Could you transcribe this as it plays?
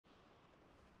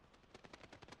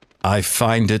I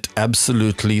find it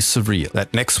absolutely surreal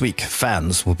that next week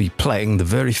fans will be playing the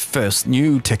very first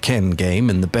new Tekken game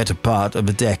in the better part of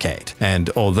a decade. And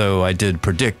although I did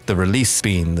predict the release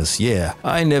being this year,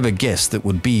 I never guessed it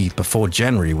would be before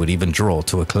January would even draw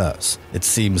to a close. It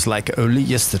seems like only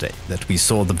yesterday that we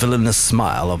saw the villainous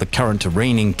smile of the current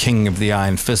reigning king of the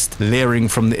Iron Fist leering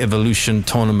from the Evolution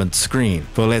tournament screen.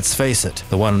 For let's face it,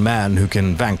 the one man who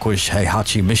can vanquish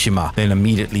Heihachi Mishima, then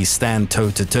immediately stand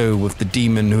toe-to-toe with the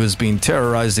demon who has been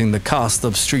terrorizing the cast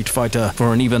of Street Fighter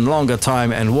for an even longer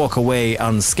time and walk away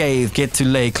unscathed, get to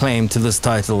lay claim to this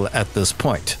title at this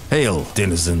point. Hail,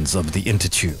 denizens of the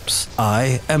intertubes.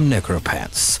 I am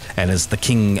Necropants, and as the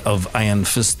king of Iron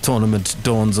Fist tournament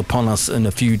dawns upon us in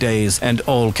a few days and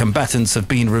all combatants have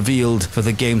been revealed for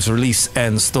the game's release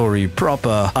and story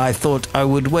proper, I thought I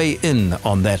would weigh in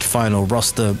on that final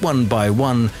roster one by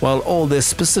one while all their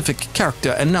specific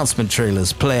character announcement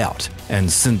trailers play out. And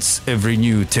since every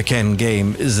new Tekken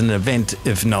game is an event,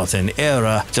 if not an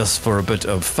era, just for a bit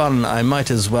of fun, I might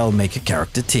as well make a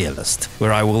character tier list,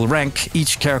 where I will rank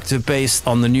each character based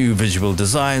on the new visual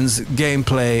designs,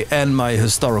 gameplay, and my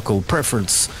historical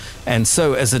preference. And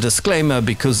so, as a disclaimer,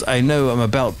 because I know I'm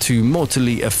about to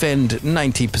mortally offend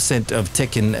 90% of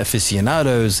Tekken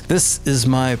aficionados, this is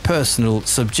my personal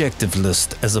subjective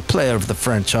list as a player of the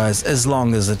franchise as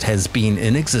long as it has been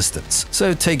in existence.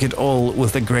 So take it all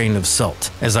with a grain of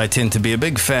salt, as I tend to be a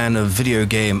big fan of video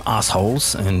game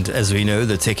assholes, and as we know,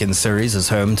 the Tekken series is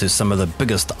home to some of the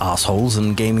biggest assholes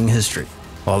in gaming history,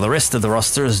 while the rest of the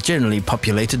roster is generally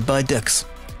populated by dicks.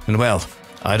 And well,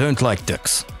 I don't like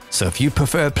dicks. So if you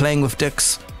prefer playing with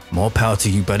dicks, more power to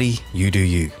you, buddy, you do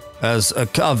you. As a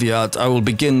caveat, I will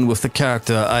begin with the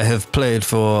character I have played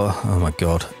for,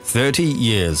 30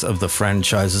 years of the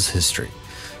franchise's history.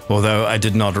 Although I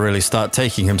did not really start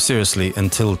taking him seriously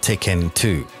until Tekken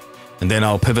 2. And then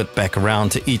I'll pivot back around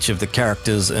to each of the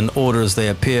characters in order as they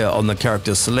appear on the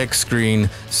character select screen.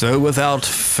 So without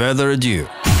further ado,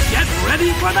 get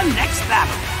ready for the next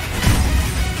battle!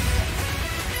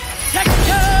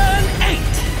 Tekken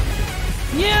 8!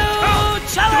 New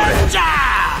challenger!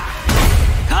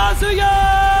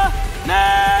 Kazuya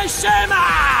Mishima!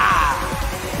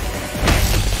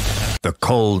 The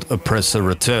cold oppressor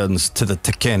returns to the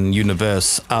Tekken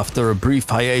universe after a brief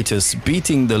hiatus,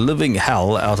 beating the living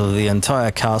hell out of the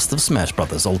entire cast of Smash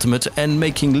Bros. Ultimate and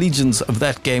making legions of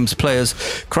that game's players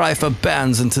cry for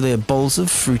bans into their bowls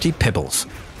of fruity pebbles.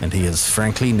 And he has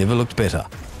frankly never looked better.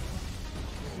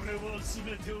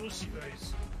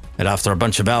 And after a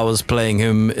bunch of hours playing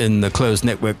him in the closed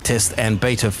network test and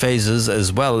beta phases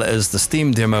as well as the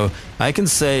Steam demo, I can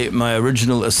say my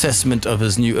original assessment of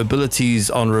his new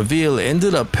abilities on reveal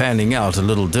ended up panning out a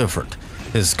little different.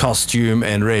 His costume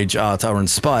and rage art are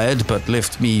inspired, but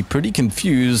left me pretty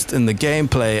confused in the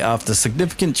gameplay after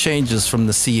significant changes from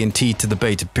the CNT to the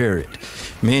beta period.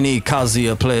 Many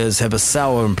Kazuya players have a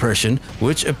sour impression,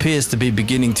 which appears to be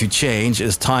beginning to change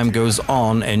as time goes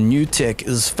on and new tech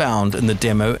is found in the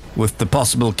demo, with the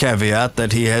possible caveat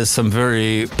that he has some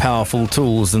very powerful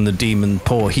tools in the Demon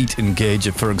Paw Heat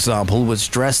Engager, for example,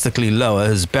 which drastically lower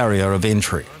his barrier of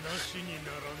entry.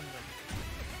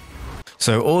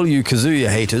 So all you Kazuya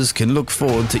haters can look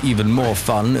forward to even more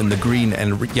fun in the green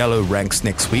and yellow ranks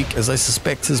next week, as I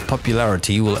suspect his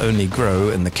popularity will only grow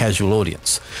in the casual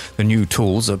audience. The new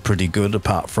tools are pretty good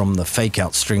apart from the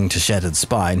fake-out string to shattered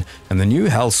spine, and the new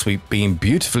Hell Sweep being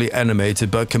beautifully animated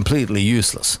but completely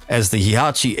useless, as the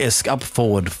Heihachi-esque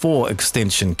up-forward 4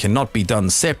 extension cannot be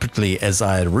done separately as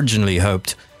I had originally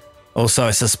hoped. Also,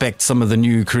 I suspect some of the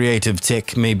new creative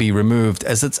tech may be removed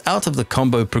as it's out of the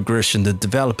combo progression the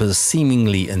developers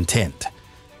seemingly intend.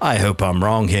 I hope I'm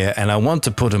wrong here and I want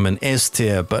to put him in S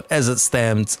tier, but as it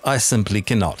stands, I simply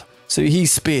cannot. So he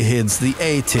spearheads the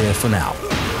A tier for now.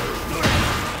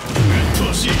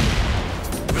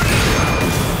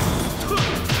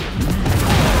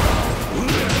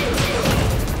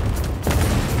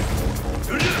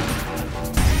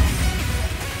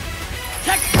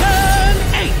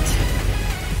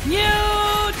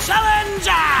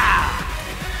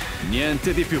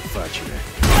 Niente di più facile.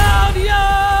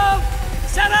 Claudio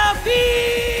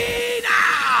Serafina!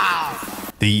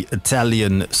 The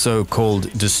Italian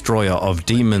so-called destroyer of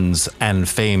demons and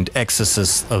famed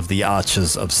exorcist of the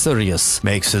Archers of Sirius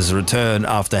makes his return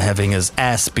after having his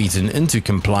ass beaten into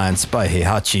compliance by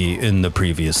Heihachi in the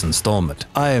previous installment.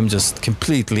 I am just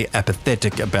completely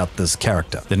apathetic about this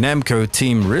character. The Namco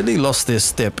team really lost their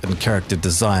step in character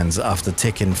designs after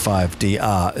Tekken 5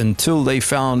 DR until they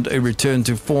found a return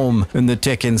to form in the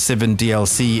Tekken 7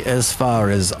 DLC as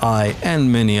far as I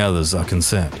and many others are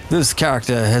concerned. This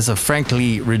character has a frankly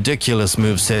pretty ridiculous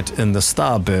moveset in the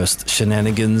Starburst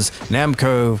shenanigans.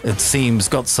 Namco, it seems,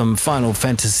 got some Final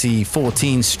Fantasy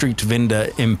XIV Street Vendor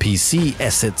NPC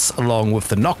assets along with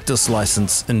the Noctis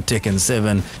license in Tekken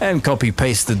 7 and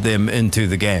copy-pasted them into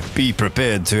the game. Be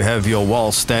prepared to have your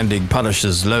wall-standing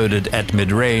punishers loaded at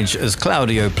mid-range, as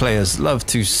Claudio players love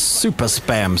to super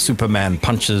spam Superman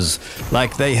punches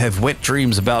like they have wet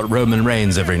dreams about Roman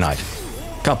Reigns every night.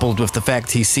 Coupled with the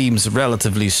fact he seems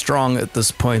relatively strong at this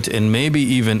point and maybe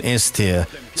even S tier,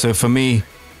 so for me,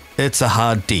 it's a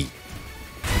hard D.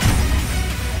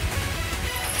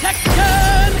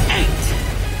 Tekken8!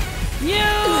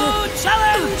 New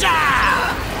challenger!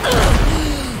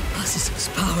 Possesses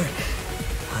power.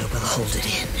 I will hold it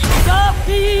in.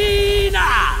 Zafina!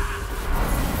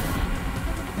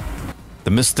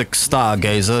 The Mystic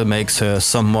Stargazer makes her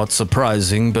somewhat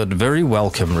surprising but very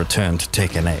welcome return to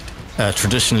Tekken 8. A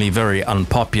traditionally very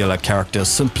unpopular character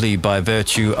simply by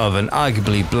virtue of an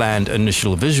arguably bland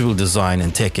initial visual design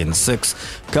in Tekken 6,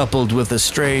 coupled with a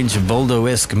strange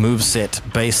Voldo-esque moveset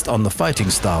based on the fighting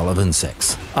style of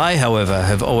insects. I, however,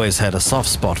 have always had a soft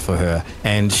spot for her,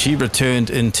 and she returned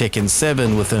in Tekken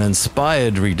 7 with an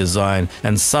inspired redesign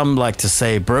and some like to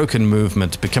say broken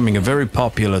movement, becoming a very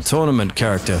popular tournament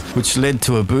character, which led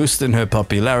to a boost in her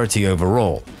popularity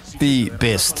overall. The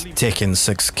best Tekken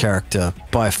 6 character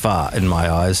by far in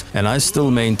my eyes, and I still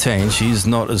maintain she's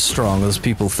not as strong as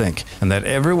people think, and that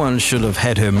everyone should have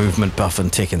had her movement buff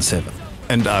in Tekken 7.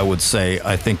 And I would say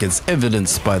I think it's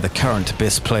evidenced by the current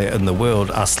best player in the world,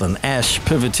 Aslan Ash,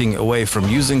 pivoting away from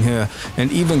using her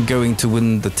and even going to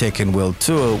win the Tekken World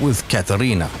Tour with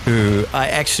Katarina, who I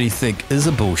actually think is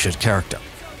a bullshit character.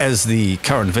 As the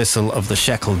current vessel of the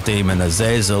shackled demon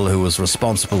Azazel, who was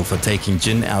responsible for taking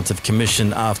Jin out of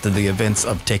commission after the events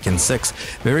of Tekken 6,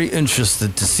 very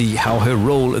interested to see how her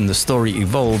role in the story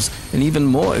evolves, and even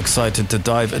more excited to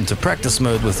dive into practice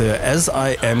mode with her, as I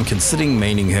am considering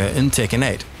maining her in Tekken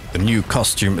 8. The new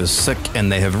costume is sick,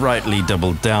 and they have rightly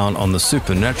doubled down on the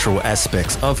supernatural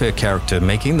aspects of her character,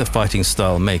 making the fighting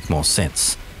style make more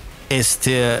sense. S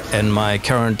tier and my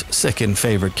current second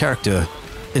favorite character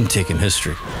in Tekken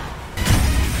history.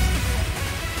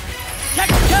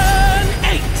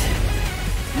 Tekken8!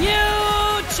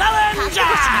 New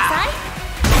challenger!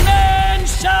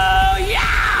 Show!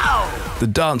 The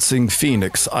Dancing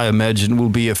Phoenix, I imagine, will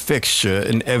be a fixture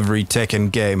in every Tekken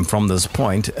game from this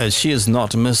point, as she has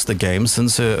not missed a game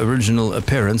since her original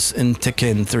appearance in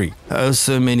Tekken 3, oh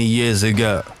so many years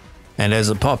ago. And as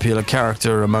a popular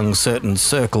character among certain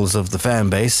circles of the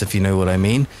fanbase, if you know what I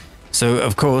mean. So,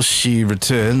 of course, she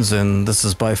returns, and this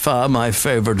is by far my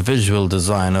favorite visual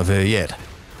design of her yet.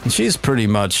 And she's pretty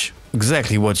much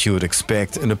exactly what you would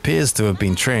expect and appears to have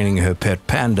been training her pet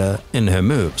Panda in her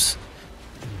moves.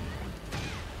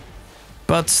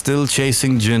 But still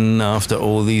chasing Jin after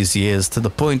all these years to the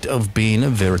point of being a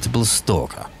veritable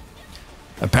stalker.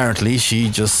 Apparently, she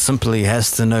just simply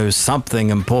has to know something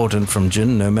important from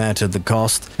Jin no matter the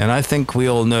cost, and I think we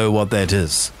all know what that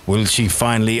is. Will she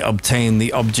finally obtain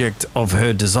the object of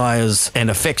her desires and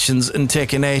affections in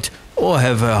Tekken 8, or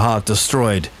have her heart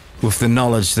destroyed with the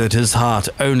knowledge that his heart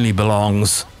only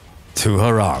belongs to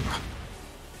Hwaorang?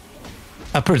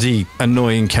 A pretty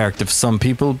annoying character for some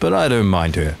people, but I don't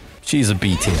mind her. She's a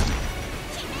B tier.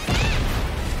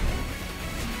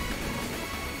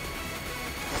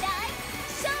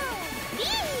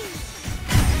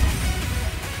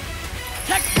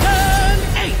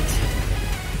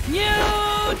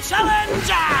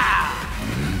 Challenger!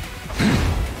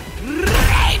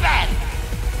 Raven!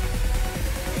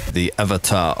 The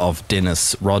avatar of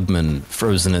Dennis Rodman,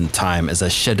 frozen in time as a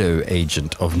shadow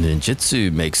agent of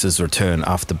ninjutsu, makes his return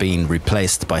after being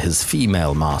replaced by his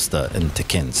female master in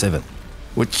Tekken 7,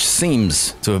 which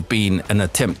seems to have been an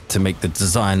attempt to make the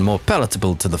design more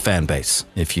palatable to the fanbase,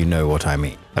 if you know what I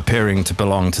mean. Appearing to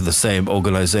belong to the same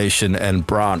organization and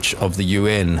branch of the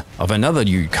UN of another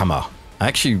newcomer. I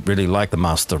actually really like the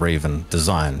Master Raven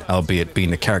design, albeit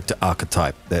being a character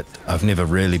archetype that I've never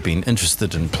really been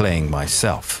interested in playing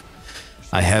myself.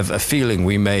 I have a feeling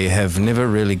we may have never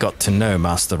really got to know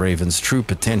Master Raven's true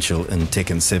potential in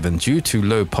Tekken 7 due to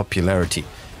low popularity,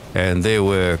 and there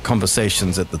were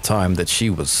conversations at the time that she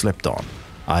was slept on.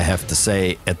 I have to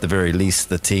say, at the very least,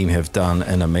 the team have done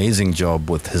an amazing job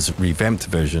with his revamped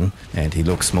version, and he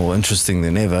looks more interesting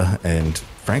than ever, and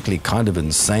frankly kind of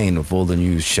insane with all the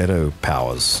new shadow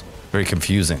powers. Very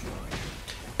confusing.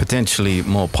 Potentially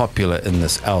more popular in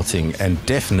this outing, and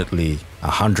definitely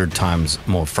 100 times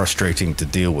more frustrating to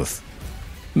deal with.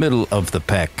 Middle of the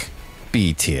pack,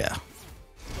 B tier.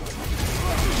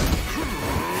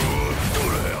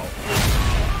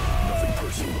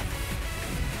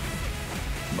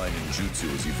 Yoshimitsu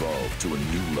has evolved to a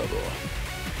new level.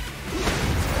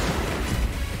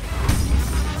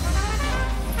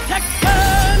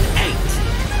 Tekken8!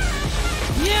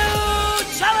 New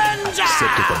challenger!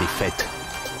 Accepte ta défaite.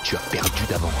 Tu as perdu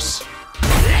d'avance.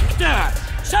 Victor!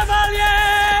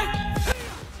 Chevalier!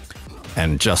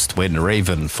 And just when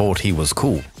Raven thought he was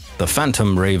cool, the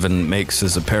Phantom Raven makes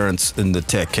his appearance in the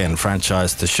Tekken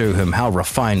franchise to show him how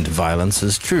refined violence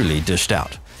is truly dished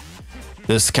out.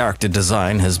 This character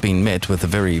design has been met with a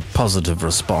very positive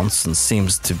response and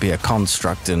seems to be a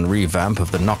construct and revamp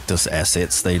of the Noctis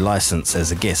assets they license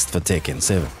as a guest for Tekken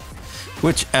 7.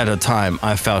 Which at a time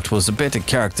I felt was a better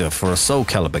character for a Soul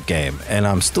Calibur game, and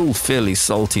I'm still fairly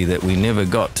salty that we never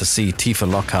got to see Tifa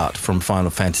Lockhart from Final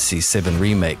Fantasy VII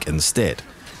Remake instead.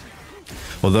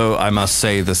 Although I must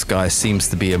say this guy seems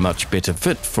to be a much better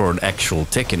fit for an actual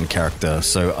Tekken character,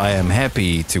 so I am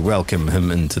happy to welcome him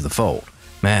into the fold.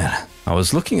 Man, I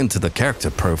was looking into the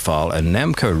character profile and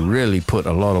Namco really put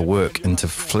a lot of work into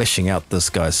fleshing out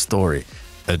this guy's story.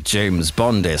 A James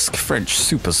Bond-esque French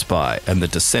super spy and the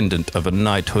descendant of a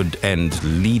knighthood and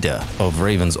leader of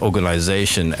Raven's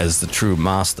organization as the true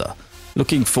master.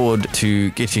 Looking forward to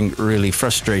getting really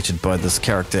frustrated by this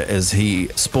character as he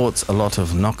sports a lot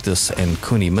of Noctis and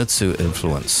Kunimitsu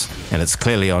influence, and it's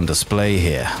clearly on display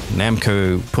here.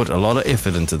 Namco put a lot of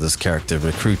effort into this character,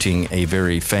 recruiting a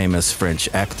very famous French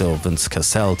actor, Vince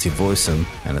Cassel, to voice him,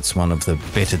 and it's one of the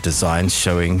better designs,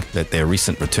 showing that their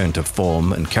recent return to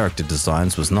form and character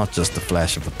designs was not just a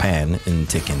flash of a pan in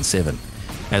Tekken 7.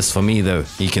 As for me though,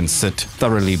 he can sit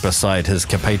thoroughly beside his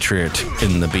compatriot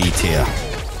in the B tier.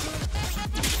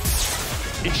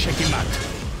 Échec et mat.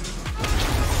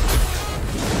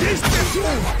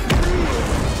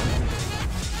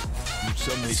 Nous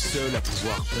sommes les seuls à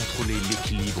pouvoir contrôler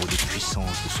l'équilibre des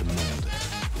puissances de ce monde.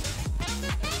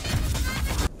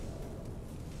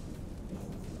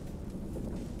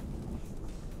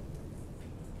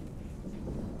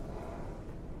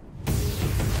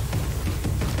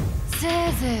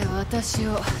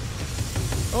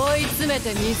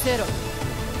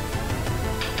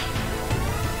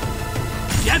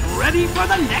 Get ready for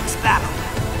the next battle!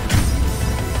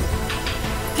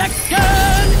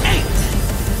 Tekken8!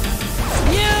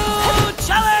 New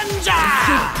challenger!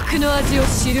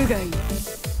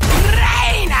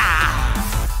 Reina!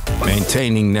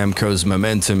 Maintaining Namco's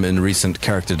momentum in recent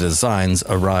character designs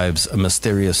arrives a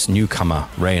mysterious newcomer,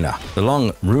 Reina, the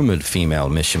long-rumored female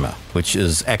Mishima, which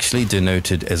is actually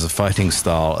denoted as a fighting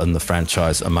style in the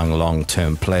franchise among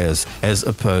long-term players, as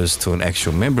opposed to an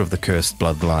actual member of the cursed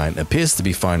bloodline, appears to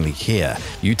be finally here,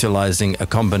 utilizing a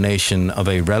combination of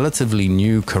a relatively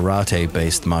new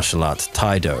karate-based martial art,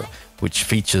 Taido, which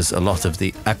features a lot of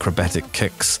the acrobatic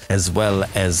kicks as well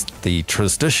as the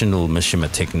traditional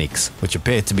Mishima techniques, which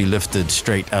appear to be lifted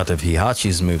straight out of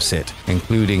Heihachi's moveset,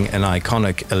 including an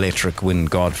iconic electric wind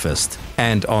god fist,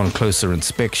 and on closer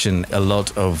inspection a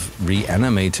lot of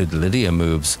reanimated Lydia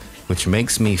moves, which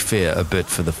makes me fear a bit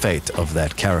for the fate of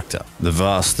that character. The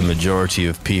vast majority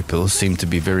of people seem to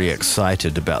be very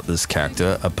excited about this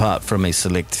character, apart from a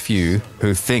select few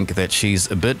who think that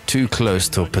she's a bit too close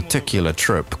to a particular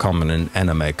trope common in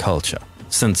anime culture.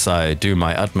 Since I do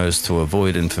my utmost to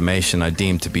avoid information I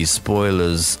deem to be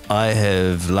spoilers, I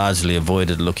have largely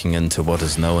avoided looking into what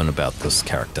is known about this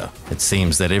character. It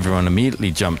seems that everyone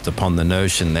immediately jumped upon the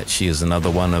notion that she is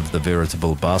another one of the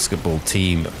veritable basketball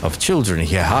team of children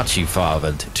Heihachi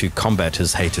fathered to combat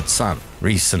his hated son.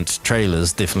 Recent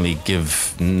trailers definitely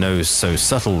give no so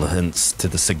subtle hints to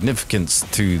the significance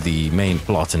to the main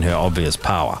plot and her obvious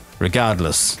power.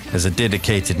 Regardless, as a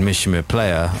dedicated Mishima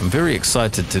player, I'm very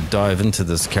excited to dive into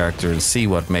this character and see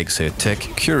what makes her tick.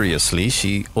 Curiously,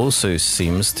 she also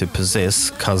seems to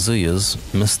possess Kazuya's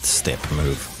missed step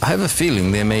move. I have a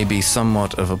feeling there may be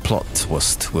somewhat of a plot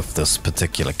twist with this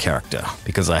particular character,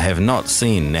 because I have not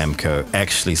seen Namco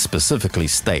actually specifically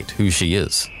state who she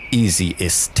is. Easy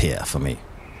S tier for me.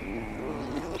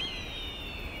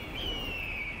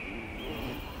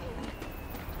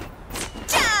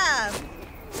 ¡Ya!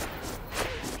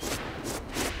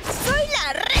 ¡Soy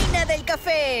la reina del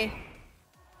café!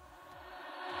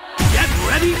 Get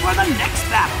ready for the next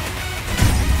battle!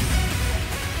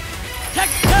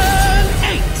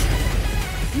 Tekken8!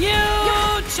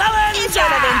 New challenger! ¿Es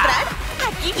hora de entrar?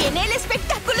 ¡Aquí viene el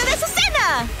espectáculo de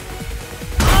Azucena!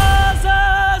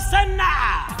 Azucena!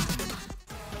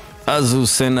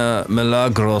 Azucena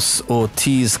Milagros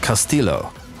Ortiz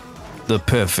Castillo, the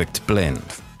perfect blend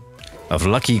of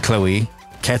Lucky Chloe,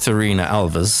 Katarina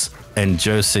Alves, and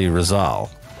Jose Rizal,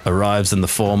 arrives in the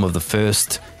form of the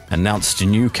first announced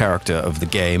new character of the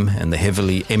game and the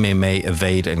heavily MMA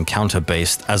evade and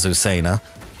counter-based Azucena,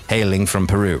 hailing from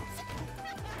Peru.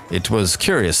 It was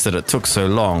curious that it took so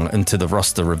long into the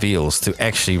roster reveals to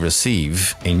actually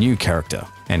receive a new character,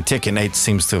 and Tekken8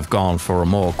 seems to have gone for a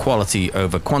more quality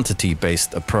over quantity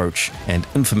based approach, and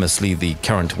infamously the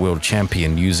current world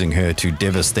champion using her to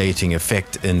devastating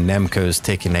effect in Namco's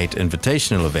Tekken8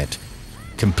 Invitational event,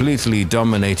 completely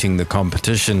dominating the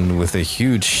competition with a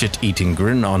huge shit-eating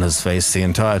grin on his face the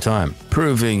entire time,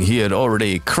 proving he had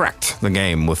already cracked the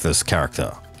game with this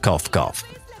character. Cough cough.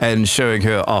 And showing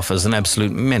her off as an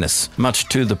absolute menace, much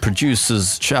to the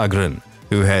producer's chagrin,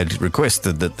 who had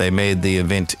requested that they made the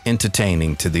event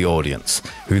entertaining to the audience,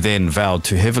 who then vowed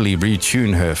to heavily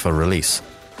retune her for release.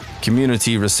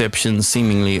 Community reception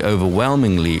seemingly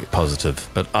overwhelmingly positive,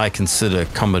 but I consider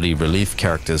comedy relief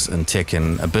characters in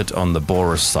Tekken a bit on the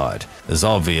boorish side. It's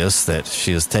obvious that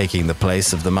she is taking the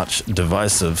place of the much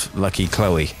divisive Lucky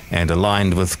Chloe, and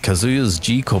aligned with Kazuya's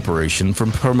G Corporation for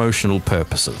promotional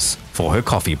purposes, for her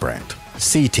coffee brand.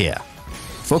 C tier.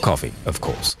 For coffee, of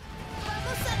course.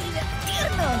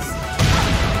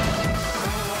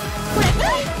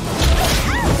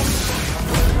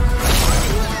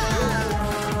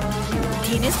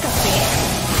 ¿Tienes café?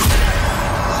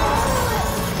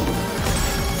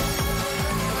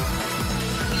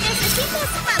 ¿Necesitas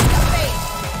más café?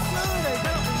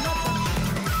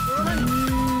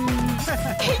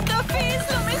 El café es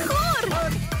lo mejor.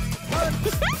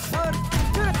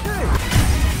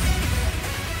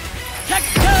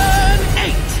 Tekken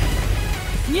 8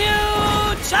 New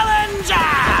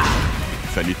Challenger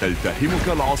فلتلتهمك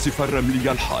العاصفة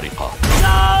الرملية الحارقة.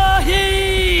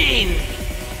 Shaheen.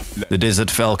 The Desert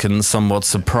Falcon somewhat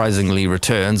surprisingly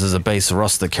returns as a base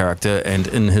roster character, and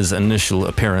in his initial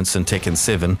appearance in Tekken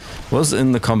 7 was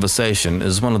in the conversation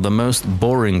as one of the most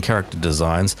boring character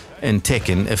designs in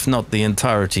Tekken, if not the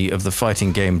entirety of the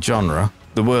fighting game genre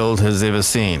the world has ever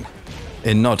seen.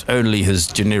 In not only his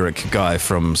generic guy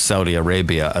from Saudi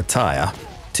Arabia attire,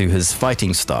 to his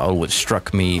fighting style, which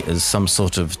struck me as some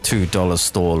sort of $2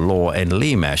 store Law and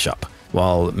Lee mashup.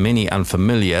 While many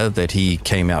unfamiliar that he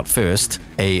came out first,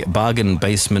 a bargain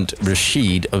basement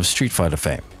Rashid of Street Fighter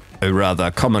fame. A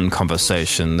rather common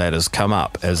conversation that has come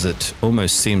up, as it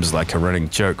almost seems like a running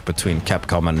joke between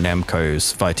Capcom and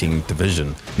Namco's fighting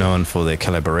division, known for their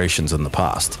collaborations in the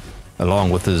past. Along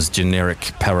with his generic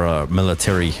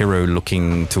paramilitary hero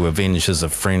looking to avenge his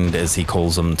friend, as he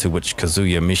calls him, to which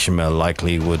Kazuya Mishima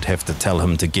likely would have to tell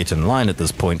him to get in line at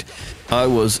this point, I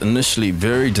was initially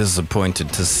very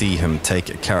disappointed to see him take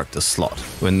a character slot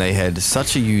when they had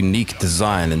such a unique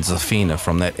design in Zafina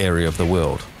from that area of the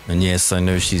world. And yes, I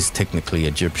know she's technically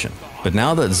Egyptian. But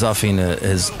now that Zafina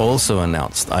is also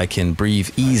announced, I can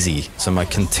breathe easy, so my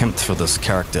contempt for this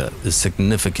character is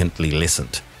significantly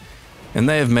lessened. And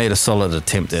they have made a solid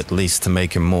attempt at least to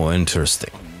make him more interesting.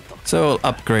 So I'll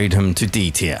upgrade him to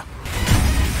D tier.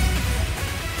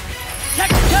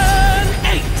 Tekken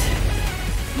 8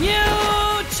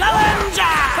 New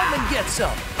Challenger. Come and get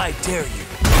some, I dare you.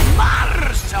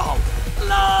 Marshall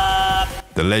Love.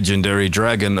 The legendary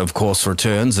dragon, of course,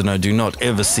 returns, and I do not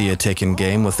ever see a Tekken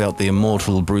game without the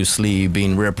immortal Bruce Lee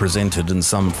being represented in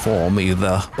some form,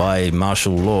 either by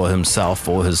martial law himself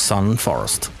or his son,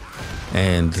 Forrest.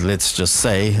 And let's just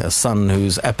say, a son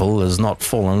whose apple has not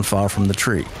fallen far from the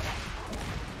tree.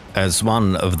 As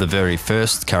one of the very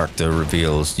first character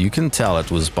reveals, you can tell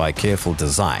it was by careful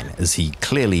design, as he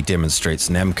clearly demonstrates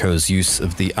Namco's use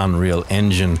of the Unreal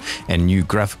Engine and new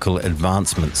graphical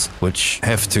advancements, which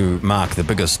have to mark the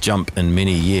biggest jump in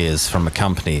many years from a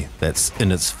company that's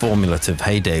in its formulative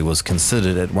heyday was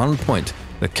considered at one point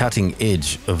the cutting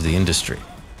edge of the industry.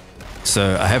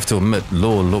 So I have to admit,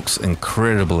 Law looks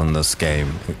incredible in this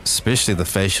game, especially the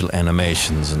facial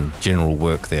animations and general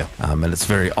work there. And it's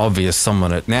very obvious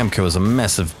someone at Namco is a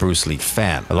massive Bruce Lee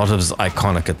fan. A lot of his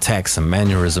iconic attacks and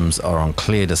mannerisms are on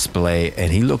clear display,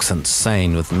 and he looks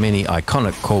insane with many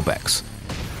iconic callbacks.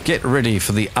 Get ready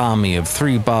for the army of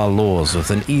 3-bar laws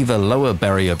with an even lower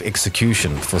barrier of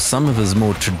execution, for some of his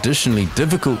more traditionally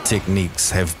difficult techniques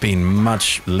have been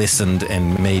much lessened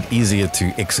and made easier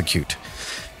to execute.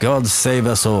 God save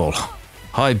us all.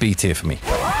 High B tier for me.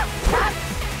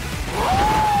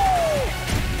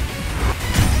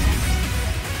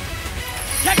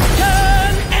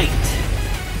 Tekken 8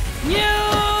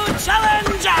 New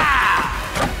Challenger.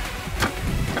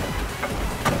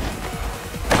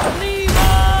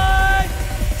 Leroy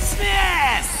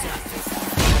Smith.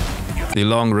 The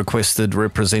long-requested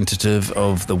representative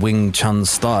of the Wing Chun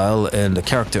style and a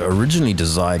character originally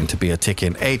designed to be a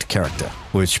Tekken 8 character,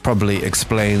 which probably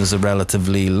explains a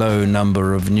relatively low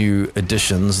number of new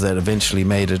additions that eventually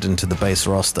made it into the base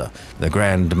roster. The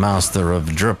Grand Master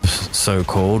of Drip,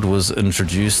 so-called, was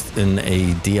introduced in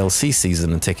a DLC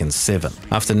season in Tekken 7.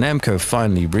 After Namco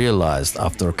finally realized,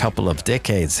 after a couple of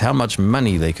decades, how much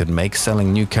money they could make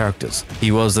selling new characters.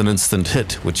 He was an instant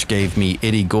hit, which gave me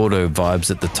Eddy Gordo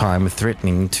vibes at the time,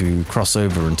 threatening to cross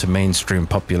over into mainstream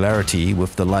popularity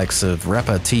with the likes of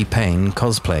rapper T-Pain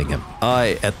cosplaying him.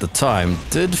 I, at the time,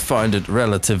 did find it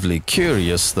relatively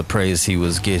curious the praise he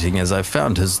was getting, as I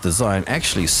found his design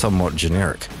actually somewhat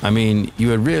generic. I mean,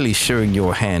 you are really showing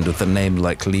your hand with a name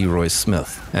like Leroy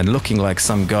Smith, and looking like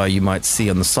some guy you might see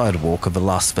on the sidewalk of a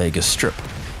Las Vegas strip.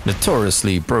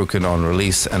 Notoriously broken on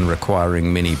release and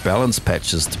requiring many balance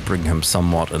patches to bring him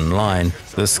somewhat in line,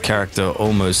 this character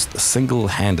almost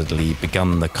single-handedly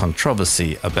began the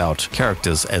controversy about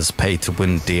characters as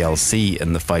pay-to-win DLC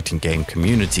in the fighting game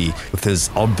community with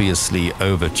his obviously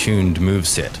over-tuned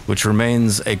moveset, which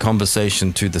remains a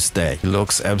conversation to this day. He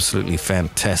looks absolutely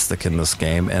fantastic in this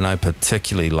game, and I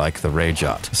particularly like the rage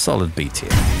art. Solid B tier.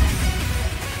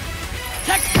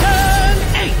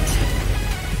 Tekken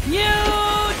 8! New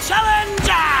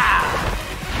Challenger!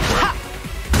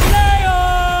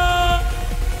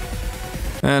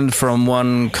 And from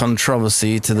one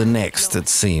controversy to the next, it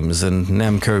seems, and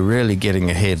Namco really getting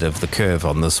ahead of the curve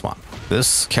on this one.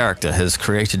 This character has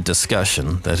created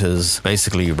discussion that has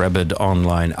basically rabid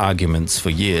online arguments for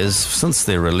years since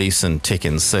their release in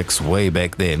Tekken 6 way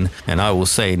back then, and I will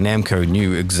say Namco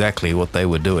knew exactly what they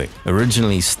were doing.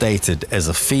 Originally stated as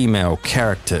a female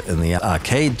character in the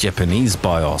arcade Japanese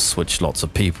BIOS, which lots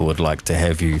of people would like to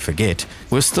have you forget,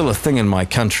 was still a thing in my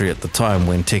country at the time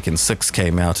when Tekken 6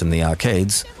 came out in the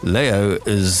arcades. Leo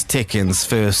is Tekken's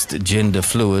first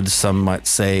gender-fluid, some might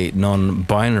say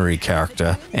non-binary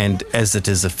character, and as it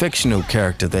is a fictional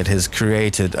character that has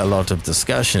created a lot of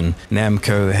discussion,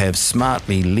 Namco have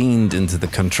smartly leaned into the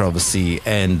controversy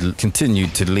and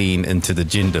continued to lean into the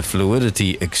gender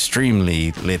fluidity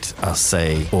extremely, let us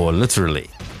say, or literally.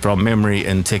 From memory,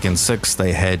 in Tekken 6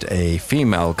 they had a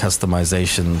female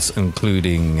customizations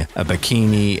including a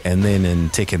bikini, and then in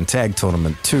Tekken Tag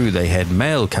Tournament 2 they had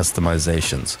male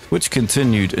customizations, which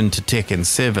continued into Tekken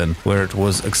 7 where it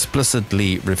was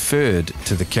explicitly referred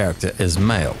to the character as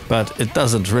male. But it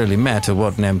doesn't really matter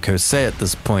what Namco say at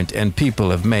this point, and people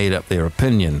have made up their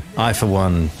opinion. I for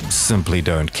one simply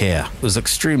don't care. It was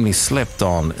extremely slept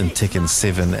on in Tekken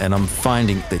 7, and I'm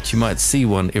finding that you might see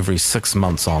one every 6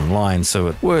 months online, so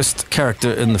at worst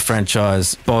character in the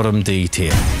franchise, bottom D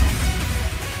tier.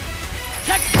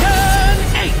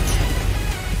 Tekken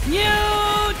 8!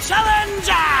 New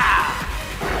Challenger!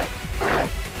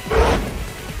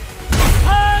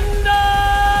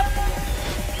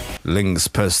 Ling's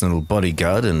personal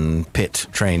bodyguard and pet,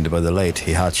 trained by the late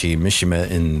Heihachi Mishima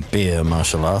in bear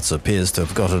martial arts, appears to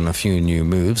have gotten a few new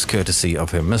moves courtesy of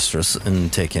her mistress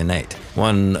in Tekken 8.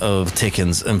 One of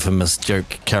Tekken's infamous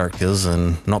joke characters,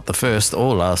 and not the first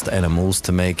or last animals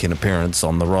to make an appearance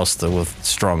on the roster, with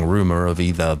strong rumor of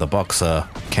either the boxer,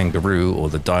 kangaroo, or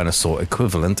the dinosaur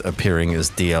equivalent appearing as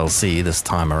DLC this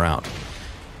time around.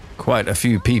 Quite a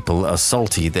few people are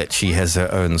salty that she has her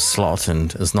own slot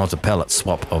and is not a palette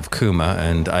swap of Kuma,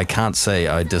 and I can't say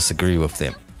I disagree with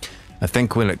them. I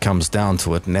think when it comes down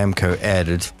to it, Namco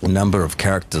added the number of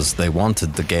characters they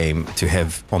wanted the game to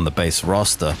have on the base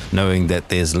roster, knowing that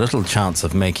there's little chance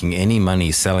of making any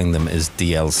money selling them as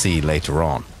DLC later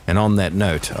on. And on that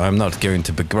note, I'm not going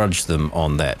to begrudge them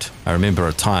on that. I remember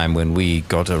a time when we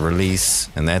got a release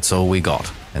and that's all we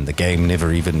got, and the game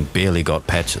never even barely got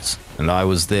patches. And I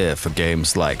was there for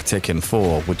games like Tekken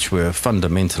 4, which were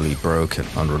fundamentally broken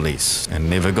on release and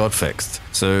never got fixed.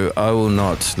 So I will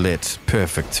not let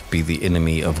perfect be the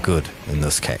enemy of good in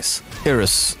this case.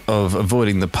 Eris of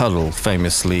Avoiding the Puddle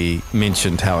famously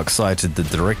mentioned how excited the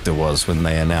director was when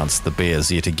they announced the bears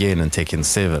yet again in Tekken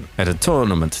 7 at a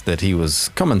tournament that he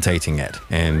was commentating at,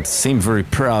 and seemed very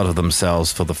proud of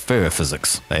themselves for the fur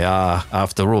physics. They are,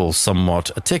 after all,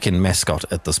 somewhat a Tekken mascot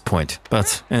at this point,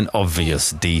 but an obvious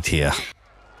D tier.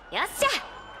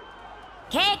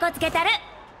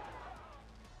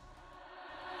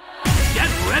 Get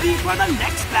ready for the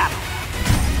next battle!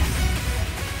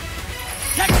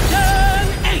 Tekken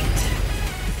 8!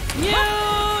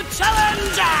 New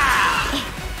Challenger!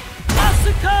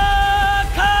 Asuka!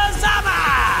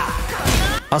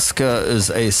 Asuka is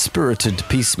a spirited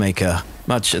peacemaker,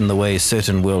 much in the way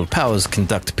certain world powers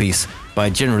conduct peace by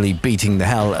generally beating the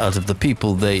hell out of the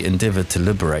people they endeavor to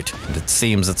liberate. And it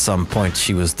seems at some point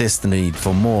she was destined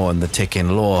for more in the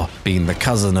Tekken lore, being the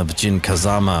cousin of Jin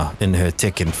Kazama in her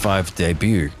Tekken 5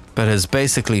 debut, but has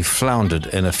basically floundered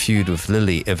in a feud with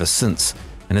Lili ever since,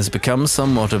 and has become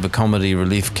somewhat of a comedy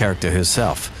relief character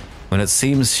herself, when it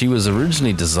seems she was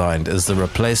originally designed as the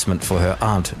replacement for her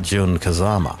aunt Jun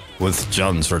Kazama. With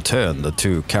Jun's return, the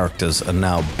two characters are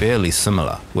now barely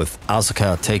similar, with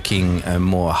Asuka taking a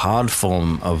more hard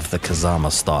form of the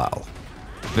Kazama style.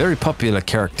 Very popular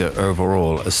character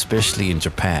overall, especially in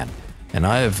Japan, and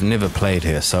I have never played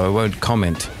her, so I won't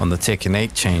comment on the Tekken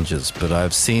 8 changes, but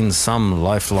I've seen some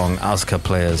lifelong Asuka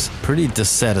players pretty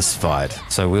dissatisfied,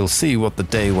 so we'll see what the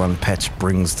day one patch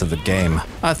brings to the game.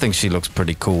 I think she looks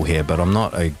pretty cool here, but I'm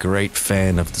not a great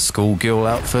fan of the schoolgirl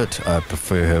outfit. I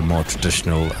prefer her more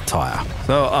traditional attire.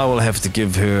 So I will have to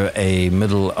give her a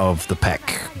middle of the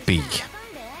pack B.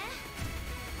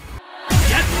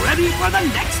 Get ready for the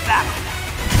next battle.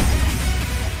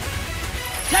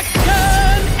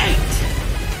 Tekken 8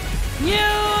 New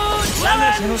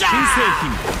Challenger!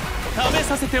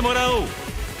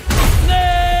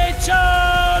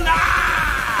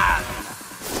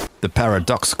 The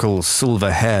paradoxical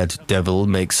silver-haired devil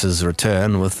makes his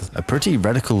return with a pretty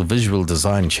radical visual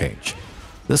design change.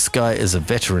 This guy is a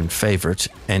veteran favorite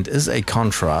and is a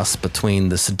contrast between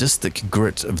the sadistic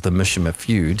grit of the Mishima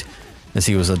feud, as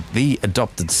he was the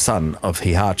adopted son of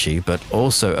Heihachi, but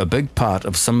also a big part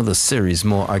of some of the series'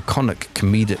 more iconic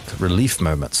comedic relief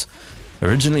moments.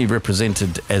 Originally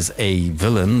represented as a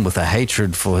villain with a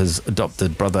hatred for his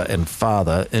adopted brother and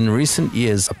father, in recent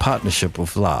years a partnership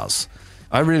with Lars.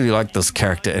 I really like this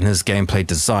character, and his gameplay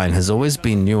design has always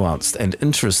been nuanced and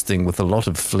interesting with a lot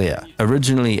of flair.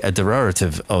 Originally a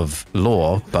derivative of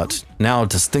lore, but now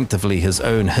distinctively his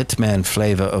own hitman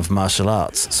flavor of martial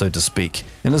arts, so to speak,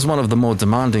 and is one of the more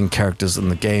demanding characters in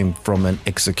the game from an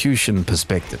execution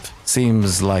perspective.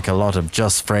 Seems like a lot of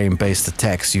just frame-based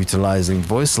attacks utilizing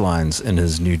voice lines in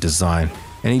his new design,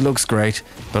 and he looks great,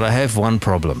 but I have one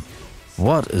problem.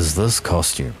 What is this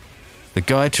costume? The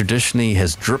guy traditionally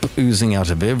has drip oozing out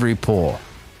of every pore,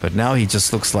 but now he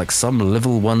just looks like some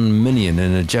level 1 minion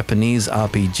in a Japanese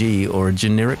RPG or a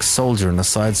generic soldier in a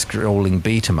side-scrolling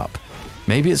beat-em-up.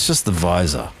 Maybe it's just the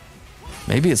visor.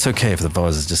 Maybe it's okay if the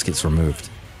visor just gets removed.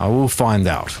 I will find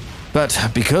out. But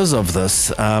because of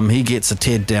this, he gets a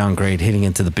Ted downgrade heading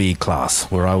into the B class,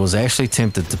 where I was actually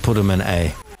tempted to put him in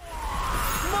A.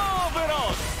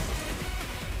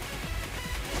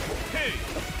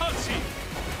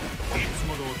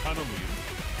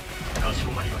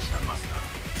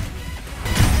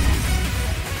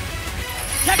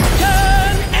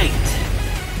 Tekken 8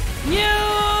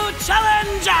 New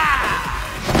Challenger!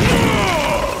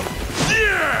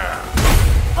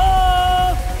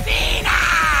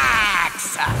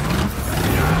 Phoenix!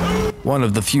 One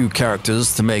of the few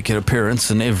characters to make an appearance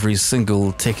in every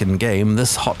single Tekken game,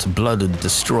 this hot-blooded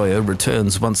destroyer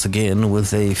returns once again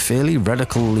with a fairly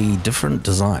radically different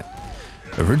design.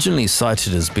 Originally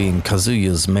cited as being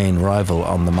Kazuya's main rival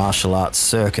on the martial arts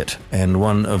circuit, and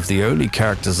one of the only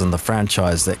characters in the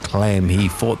franchise that claim he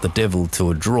fought the devil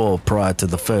to a draw prior to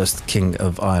the first King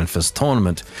of Iron Fist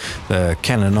tournament, the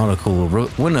canonical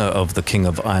winner of the King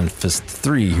of Iron Fist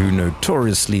 3, who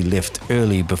notoriously left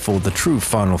early before the true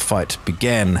final fight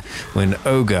began, when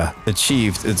Ogre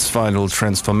achieved its final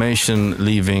transformation,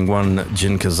 leaving one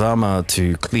Jin Kazama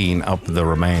to clean up the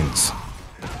remains.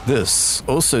 This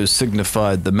also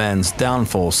signified the man's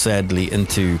downfall, sadly,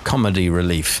 into comedy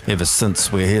relief ever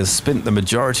since, where he has spent the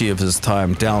majority of his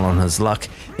time down on his luck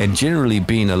and generally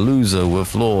been a loser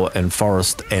with Law and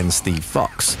Forrest and Steve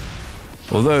Fox.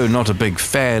 Although not a big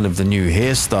fan of the new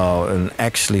hairstyle and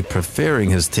actually preferring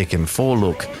his Tekken 4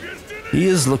 look, he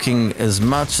is looking as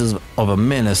much of a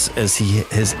menace as he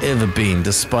has ever been,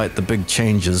 despite the big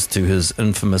changes to his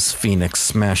infamous Phoenix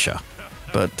Smasher.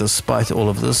 But despite all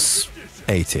of this,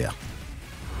 A tier.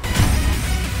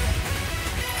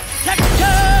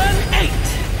 Tekken 8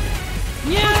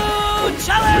 New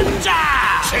Challenger!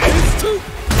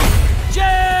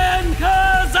 Jin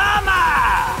Kazama!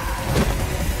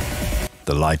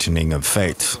 The Lightning of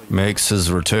Fate makes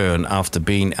his return after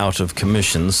being out of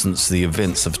commission since the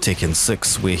events of Tekken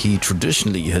 6, where he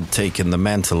traditionally had taken the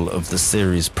mantle of the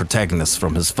series' protagonist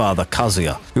from his father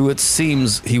Kazuya, who it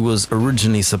seems he was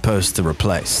originally supposed to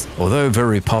replace. Although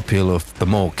very popular with the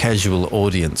more casual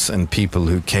audience and people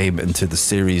who came into the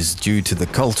series due to the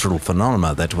cultural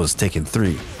phenomena that was Tekken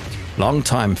 3,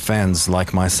 Longtime fans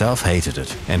like myself hated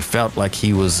it and felt like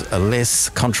he was a less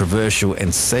controversial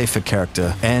and safer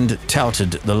character and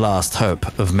touted the last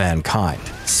hope of mankind.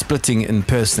 Splitting in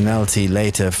personality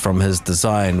later from his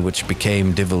design, which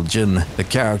became Devil Jin, the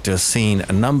character seen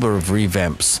a number of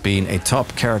revamps, being a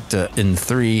top character in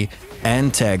 3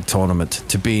 and tag tournament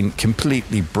to being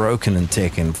completely broken in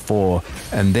Tekken 4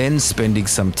 and then spending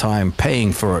some time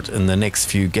paying for it in the next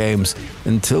few games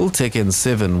until Tekken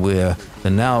 7, where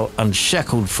they're now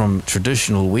unshackled from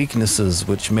traditional weaknesses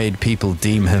which made people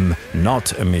deem him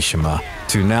not a Mishima,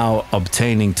 to now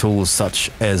obtaining tools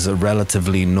such as a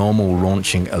relatively normal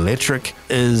launching electric,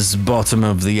 is bottom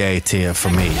of the A tier for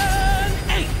me.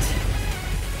 Tekken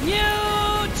 8.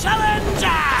 New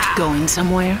challenger. Going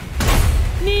somewhere?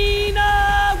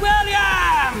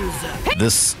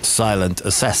 This silent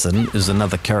assassin is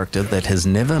another character that has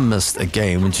never missed a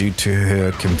game due to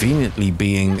her conveniently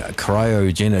being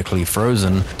cryogenically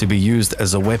frozen to be used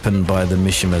as a weapon by the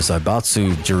Mishima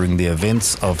Zaibatsu during the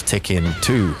events of Tekken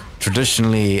 2.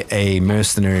 Traditionally a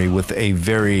mercenary with a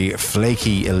very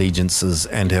flaky allegiances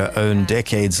and her own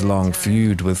decades-long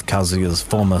feud with Kazuya's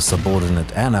former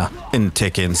subordinate Anna. In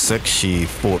Tekken 6, she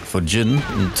fought for Jin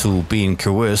until being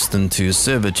coerced into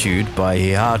servitude by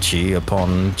Heihachi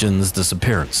upon Jin's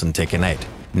disappearance in Tekken 8.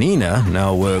 Nina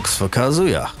now works for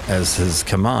Kazuya as his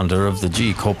commander of the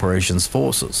G Corporation's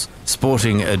forces,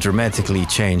 sporting a dramatically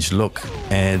changed look,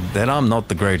 and that I'm not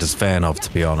the greatest fan of, to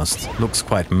be honest. Looks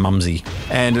quite mumsy,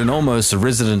 and an almost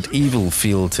Resident Evil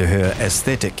feel to her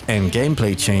aesthetic, and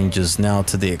gameplay changes now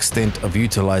to the extent of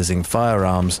utilizing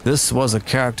firearms. This was a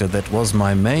character that was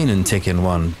my main in Tekken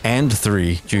 1 and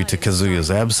 3 due to Kazuya's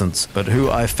absence, but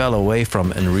who I fell away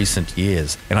from in recent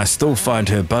years, and I still find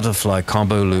her butterfly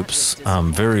combo loops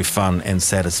very fun and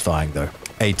satisfying though.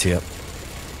 A tier.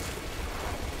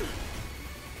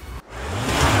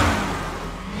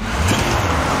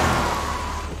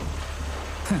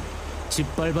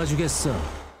 짓밟아주겠어.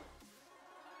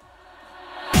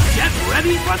 Get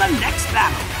ready for the next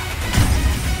battle.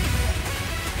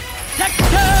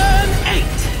 Tekken 8.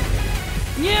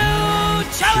 New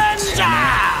challenger.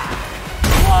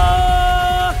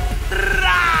 Hwaorang.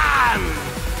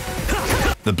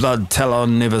 The Blood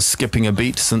Talon, never skipping a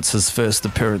beat since his first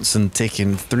appearance in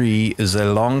Tekken 3, is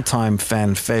a long-time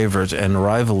fan favorite and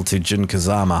rival to Jin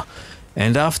Kazama,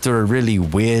 and after a really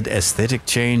weird aesthetic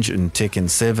change in Tekken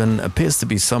 7, appears to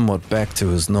be somewhat back to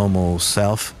his normal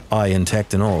self, eye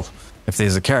intact and all. If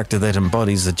there's a character that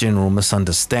embodies a general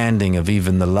misunderstanding of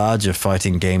even the larger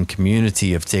fighting game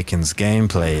community of Tekken's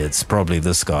gameplay, it's probably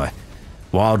this guy.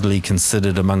 Wildly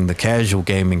considered among the casual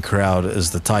gaming crowd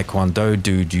as the taekwondo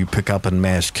dude you pick up and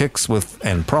mash kicks with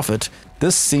and profit,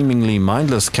 this seemingly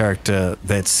mindless character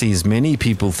that sees many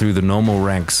people through the normal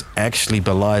ranks actually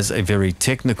belies a very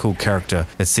technical character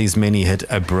that sees many hit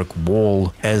a brick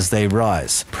wall as they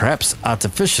rise, perhaps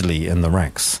artificially in the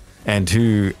ranks, and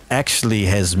who actually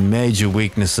has major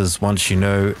weaknesses once you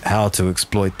know how to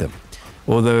exploit them.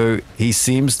 Although he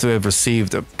seems to have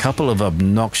received a couple of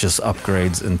obnoxious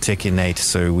upgrades in Tekken 8,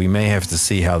 so we may have to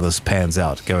see how this pans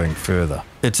out going further.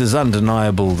 It is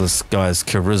undeniable this guy's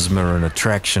charisma and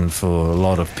attraction for a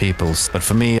lot of people, but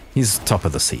for me, he's top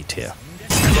of the seat here.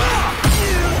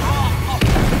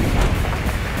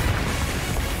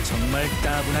 정말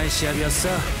따분한 시합이었어.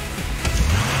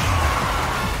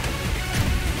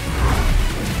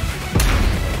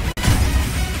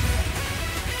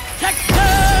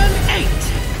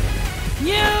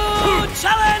 New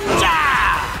challenger!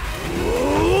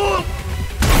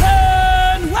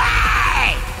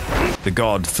 The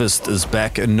God Fist is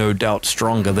back and no doubt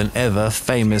stronger than ever,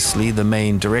 famously the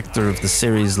main director of the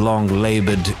series'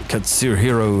 long-labored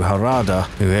Katsuhiro Harada,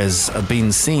 who has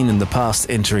been seen in the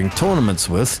past entering tournaments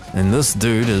with, and this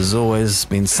dude has always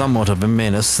been somewhat of a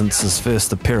menace since his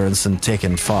first appearance in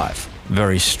Tekken 5.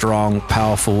 Very strong,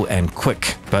 powerful, and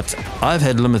quick, but I've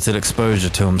had limited exposure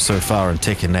to him so far in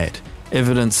Tekken 8.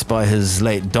 Evidenced by his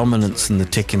late dominance in the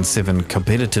Tekken 7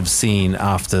 competitive scene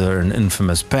after an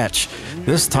infamous patch,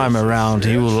 this time around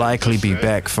he will likely be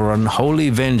back for unholy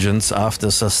vengeance after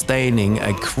sustaining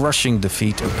a crushing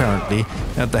defeat apparently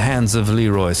at the hands of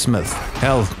Leroy Smith.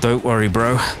 Hell, don't worry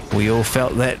bro, we all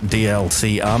felt that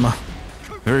DLC armor.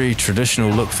 Very traditional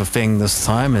look for Feng this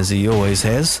time, as he always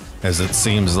has, as it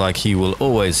seems like he will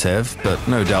always have, but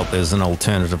no doubt there's an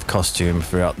alternative costume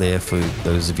for out there for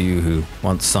those of you who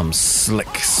want some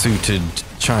slick suited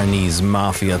Chinese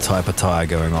mafia type attire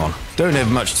going on. Don't have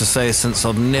much to say since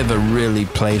I've never really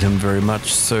played him very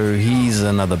much, so he's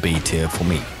another B tier for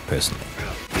me personally.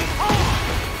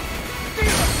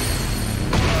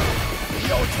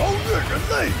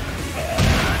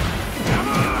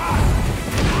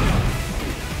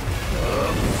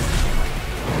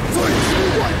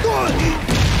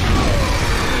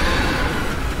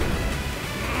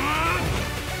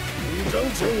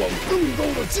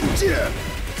 Tekken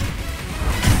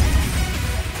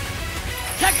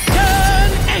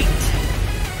 8!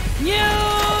 New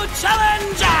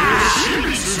challenger!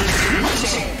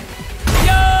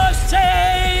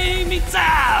 Yoshimitsu!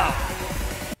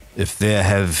 If there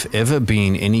have ever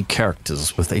been any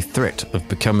characters with a threat of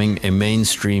becoming a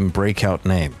mainstream breakout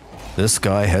name, this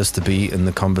guy has to be in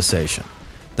the conversation.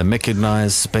 The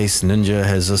mechanized space ninja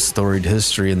has a storied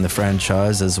history in the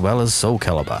franchise as well as Soul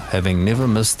Calibur, having never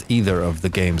missed either of the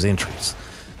game's entries.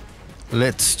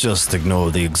 Let's just ignore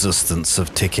the existence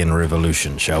of Tekken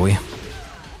Revolution, shall we?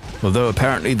 Although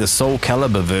apparently the Soul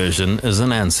Calibur version is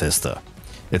an ancestor.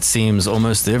 It seems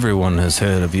almost everyone has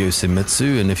heard of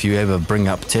Yoshimitsu, and if you ever bring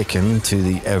up Tekken to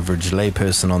the average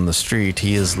layperson on the street,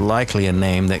 he is likely a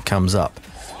name that comes up.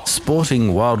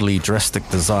 Sporting wildly drastic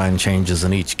design changes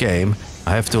in each game,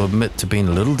 I have to admit to being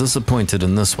a little disappointed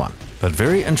in this one, but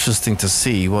very interesting to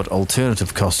see what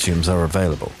alternative costumes are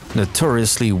available.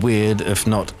 Notoriously weird, if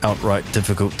not outright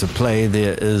difficult to play,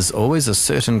 there is always a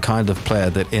certain kind of player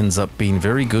that ends up being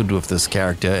very good with this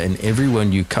character, and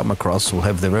everyone you come across will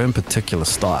have their own particular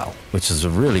style, which is a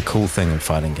really cool thing in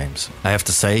fighting games. I have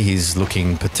to say he's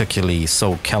looking particularly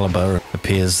Soul Calibur. It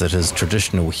appears that his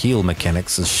traditional heal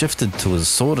mechanics has shifted to his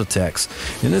sword attacks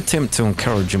in an attempt to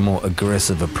encourage a more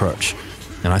aggressive approach.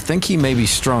 And I think he may be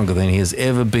stronger than he has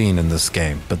ever been in this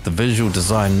game, but the visual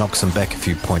design knocks him back a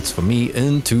few points for me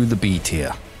into the B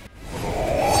tier.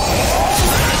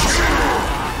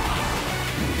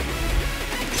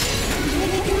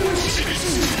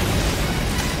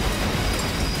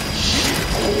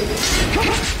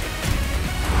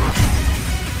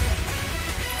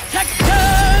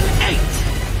 Tekken 8!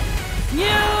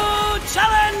 New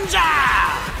challenger!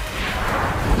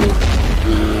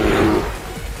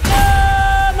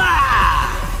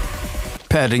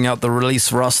 Padding out the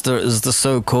release roster is the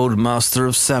so-called Master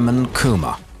of Salmon,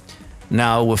 Kuma.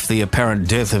 Now, with the apparent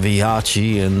death of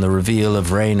Heihachi and the reveal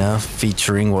of Reina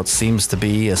featuring what seems to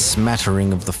be a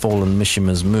smattering of the fallen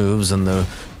Mishima's moves, and the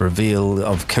reveal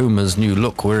of Kuma's new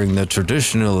look wearing the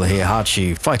traditional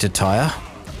Heihachi fight attire,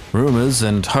 rumors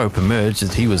and hope emerged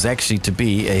that he was actually to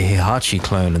be a Heihachi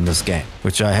clone in this game,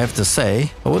 which I have to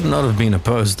say I would not have been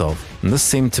opposed of. And this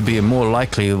seemed to be more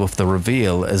likely with the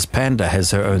reveal, as Panda has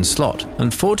her own slot.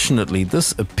 Unfortunately,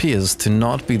 this appears to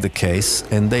not be the case,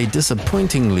 and they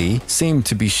disappointingly seem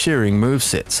to be sharing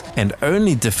movesets, and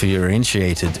only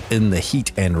differentiated in the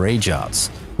Heat and Rage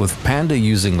arts, with Panda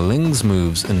using Ling's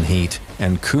moves in Heat,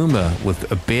 and Kuma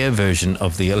with a bear version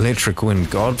of the Electric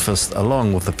Wind Godfist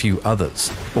along with a few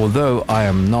others. Although I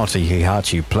am not a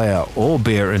Heihachi player or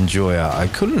bear enjoyer, I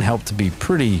couldn't help to be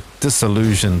pretty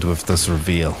disillusioned with this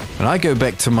reveal. And I go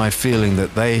back to my feeling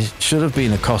that they should have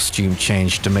been a costume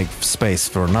change to make space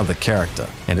for another character,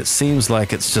 and it seems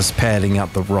like it's just padding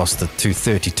out the roster to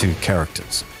 32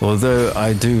 characters. Although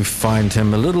I do find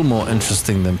him a little more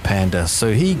interesting than Panda,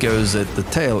 so he goes at the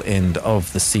tail end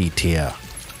of the C tier.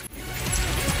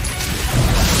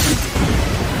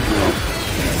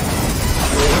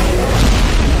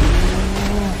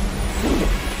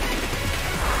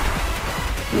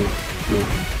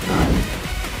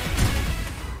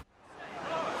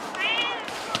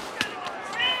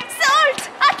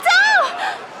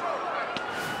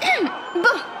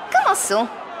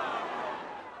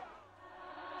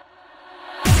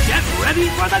 Get ready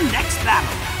for the next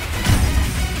battle!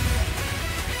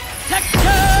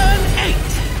 Tekken 8!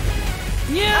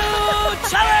 New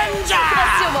challenger!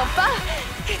 Sûrement pas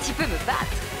que tu peux me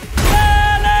battre.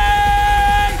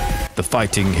 The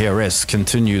fighting heiress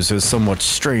continues her somewhat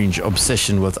strange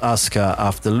obsession with Asuka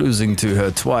after losing to her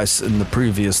twice in the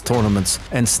previous tournaments,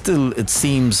 and still it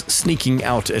seems sneaking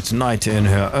out at night in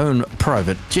her own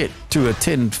private jet to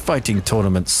attend fighting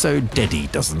tournaments so Eddy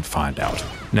doesn't find out.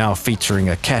 Now featuring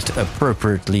a cat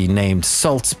appropriately named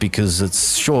Salt because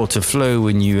it's sure to flow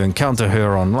when you encounter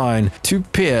her online, to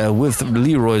pair with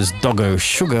Leroy's doggo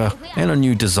Sugar, and a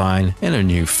new design and a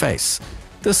new face.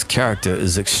 This character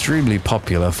is extremely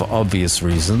popular for obvious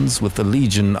reasons, with the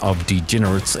legion of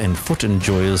degenerates and foot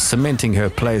enjoyers cementing her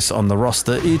place on the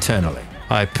roster eternally.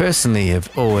 I personally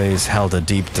have always held a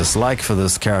deep dislike for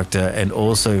this character, and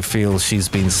also feel she's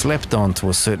been slept on to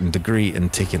a certain degree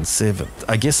in Tekken 7.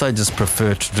 I guess I just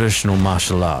prefer traditional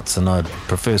martial arts, and I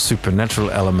prefer supernatural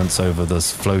elements over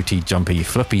this floaty, jumpy,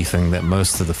 flippy thing that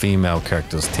most of the female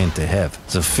characters tend to have,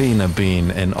 Zafina being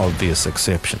an obvious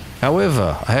exception.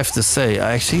 However, I have to say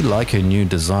I actually like her new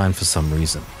design for some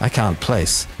reason. I can't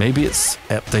place. Maybe it's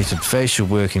updated facial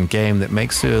work in game that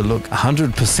makes her look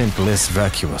 100% less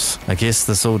vacuous. I guess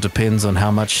this all depends on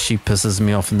how much she pisses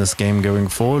me off in this game going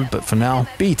forward, but for now,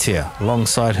 B tier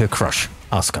alongside her crush,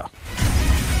 Asuka.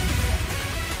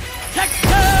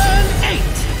 Tekken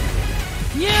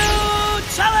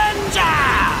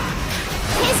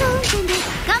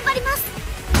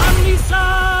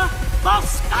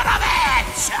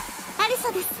Boskonovich!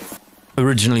 Alisa です。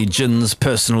 Originally Jin's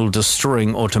personal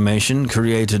destroying automation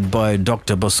created by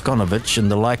Dr. Boskonovich in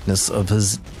the likeness of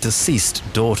his deceased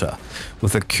daughter,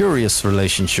 with a curious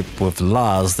relationship with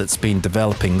Lars that's been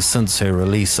developing since her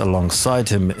release alongside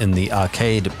him in the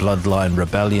Arcade Bloodline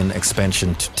Rebellion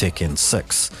expansion to Tekken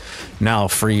 6. Now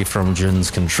free from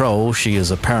Jin's control, she is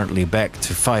apparently back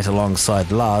to fight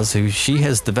alongside Lars, who she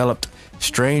has developed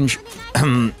strange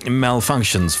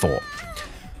malfunctions for.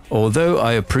 Although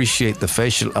I appreciate the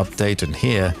facial update in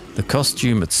here, the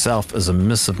costume itself is a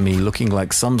miss of me looking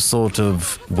like some sort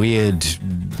of weird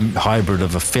hybrid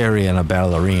of a fairy and a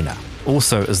ballerina.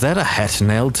 Also, is that a hat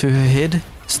nailed to her head?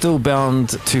 Still bound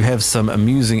to have some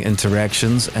amusing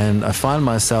interactions, and I find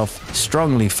myself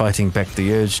strongly fighting back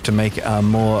the urge to make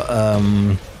more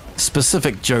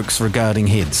specific jokes regarding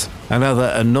heads.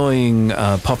 Another annoying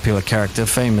popular character,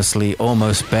 famously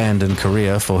almost banned in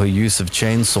Korea for her use of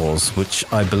chainsaws, which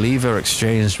I believe are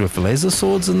exchanged with laser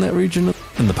swords in that region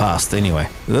in the past anyway.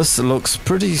 This looks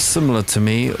pretty similar to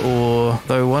me,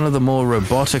 though one of the more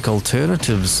robotic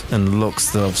alternatives in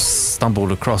looks that I've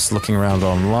stumbled across looking around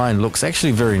online looks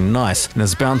actually very nice and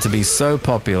is bound to be so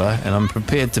popular, and I'm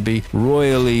prepared to be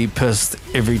royally pissed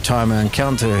every time I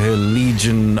encounter her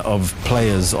legion of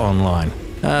players online.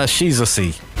 She's a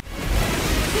C.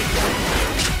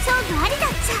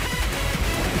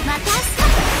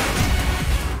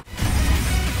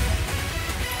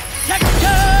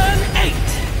 Tekken 8!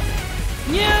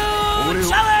 New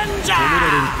challenger!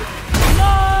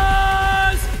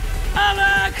 Lars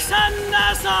Alexander!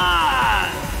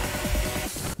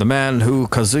 The man who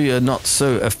Kazuya not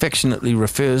so affectionately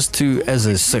refers to as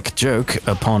a sick joke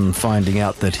upon finding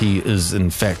out that he is in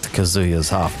fact Kazuya's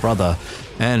half-brother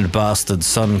and bastard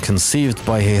son conceived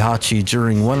by Heihachi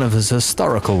during one of his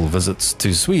historical visits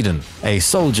to Sweden. A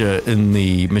soldier in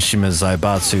the Mishima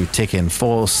Zaibatsu Tekken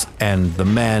Force, and the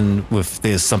man with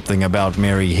There's Something About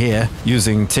Mary here,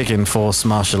 using Tekken Force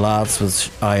martial arts, which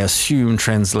I assume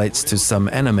translates to some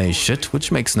anime shit,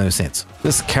 which makes no sense.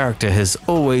 This character has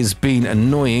always been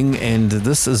annoying, and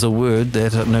this is a word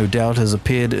that no doubt has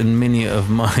appeared in many of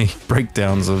my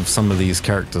breakdowns of some of these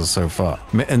characters so far.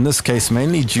 In this case,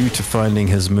 mainly due to finding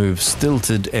his moves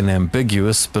stilted and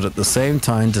ambiguous, but at the same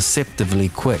time deceptively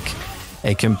quick.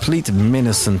 A complete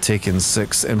menace in Tekken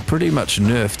 6 and pretty much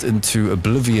nerfed into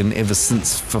oblivion ever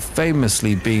since for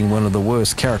famously being one of the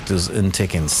worst characters in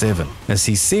Tekken 7, as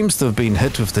he seems to have been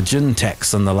hit with the Jin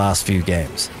tax in the last few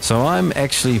games. So I'm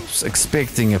actually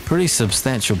expecting a pretty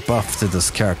substantial buff to this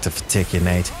character for Tekken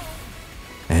 8,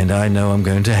 and I know I'm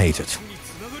going to hate it.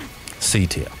 C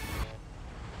tier.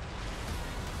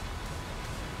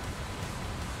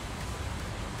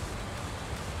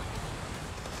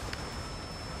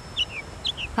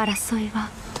 争いは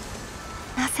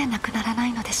なぜなくならな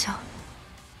いのでしょう。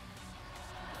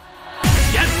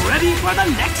 Get ready for the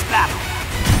next battle!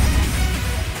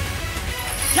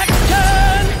 Tekken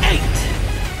 8!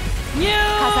 New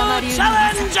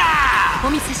challenger!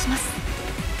 お見せします。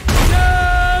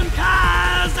 Jun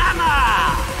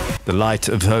Kazama! The Light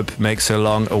of Hope makes her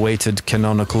long-awaited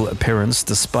canonical appearance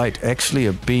despite actually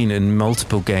have been in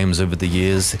multiple games over the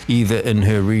years, either in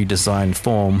her redesigned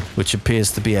form, which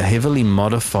appears to be a heavily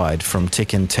modified from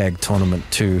Tekken Tag Tournament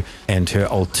 2, and her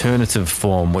alternative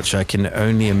form, which I can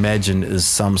only imagine is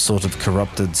some sort of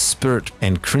corrupted spirit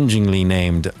and cringingly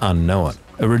named Unknown.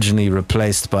 Originally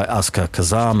replaced by Asuka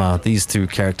Kazama, these two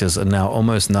characters are now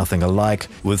almost nothing alike,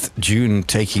 with Jun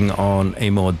taking on a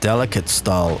more delicate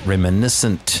style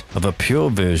reminiscent of a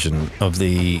pure version of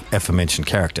the aforementioned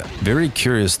character. Very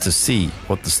curious to see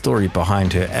what the story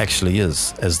behind her actually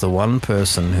is, as the one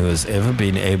person who has ever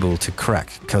been able to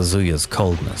crack Kazuya's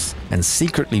coldness, and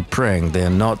secretly praying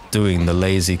they're not doing the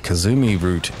lazy Kazumi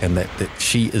route and that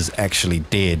she is actually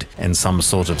dead and some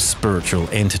sort of spiritual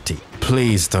entity.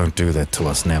 Please don't do that to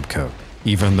us, Namco,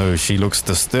 even though she looks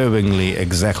disturbingly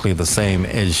exactly the same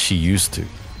as she used to.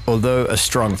 Although a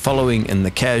strong following in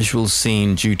the casual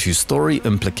scene due to story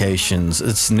implications,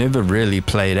 it's never really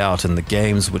played out in the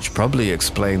games, which probably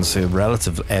explains her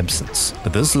relative absence.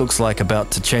 But this looks like about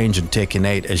to change in Tekken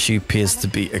 8, as she appears to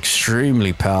be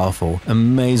extremely powerful,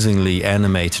 amazingly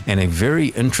animated, and a very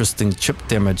interesting chip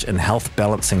damage and health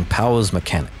balancing powers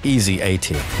mechanic. Easy A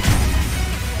tier.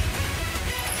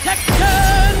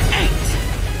 Tekken 8!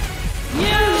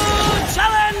 New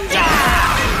challenger!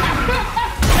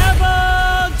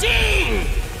 Double D!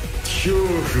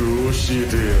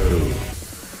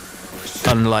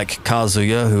 Unlike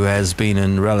Kazuya, who has been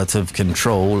in relative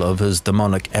control of his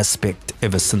demonic aspect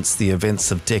ever since the events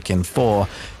of Tekken 4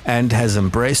 and has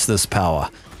embraced this power,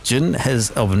 Jin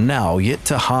has of now yet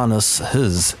to harness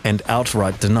his and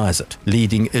outright denies it,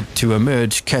 leading it to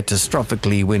emerge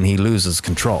catastrophically when he loses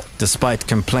control. Despite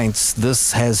complaints,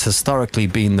 this has historically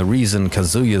been the reason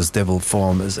Kazuya's devil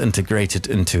form is integrated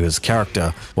into his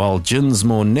character, while Jin's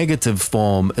more negative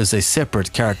form is a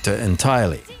separate character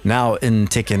entirely. Now in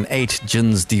Tekken 8,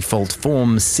 Jin's default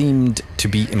form seemed to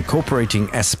be incorporating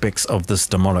aspects of this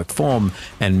demonic form,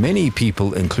 and many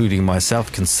people, including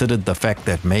myself, considered the fact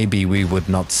that maybe we would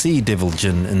not see Devil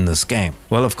Jin in this game.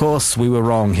 Well, of course, we were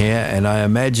wrong here, and I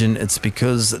imagine it's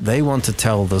because they want to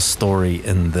tell this story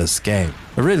in this game.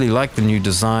 I really like the new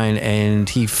design, and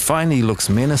he finally looks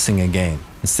menacing again,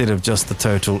 instead of just the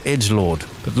total edgelord.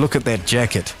 But look at that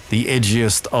jacket. The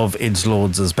edgiest of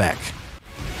edgelords is back.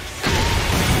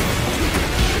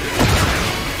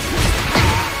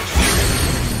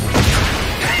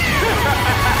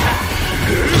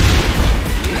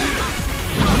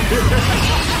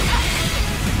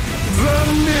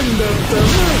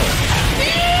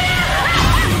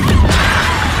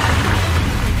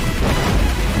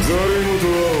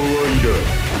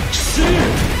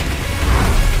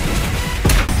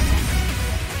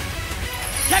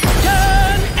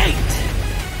 Tekken 8!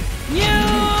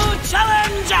 New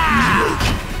challenger!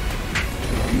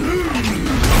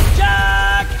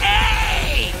 Tekken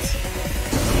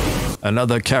 8!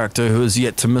 Another character who is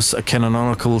yet to miss a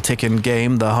canonical Tekken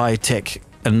game, the high-tech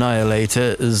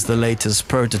Annihilator, is the latest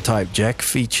prototype Jack,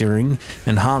 featuring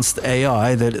enhanced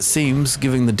AI that it seems,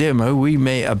 giving the demo we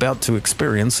may about to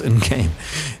experience in-game.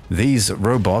 These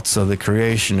robots are the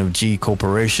creation of G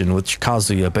Corporation, which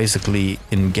Kazuya basically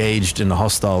engaged in a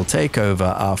hostile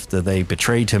takeover after they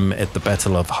betrayed him at the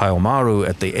Battle of Hwaorang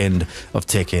at the end of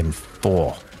Tekken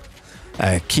 4.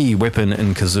 A key weapon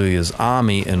in Kazuya's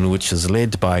army, in which is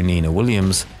led by Nina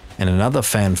Williams, and another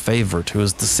fan favorite who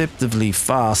is deceptively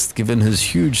fast given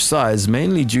his huge size,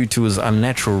 mainly due to his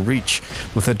unnatural reach,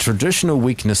 with a traditional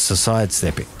weakness to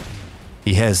sidestepping.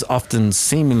 He has often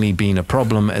seemingly been a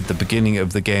problem at the beginning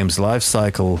of the game's life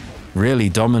cycle, really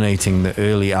dominating the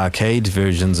early arcade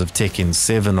versions of Tekken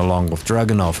 7 along with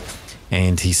Dragunov,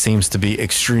 and he seems to be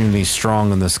extremely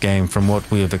strong in this game from what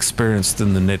we have experienced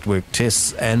in the network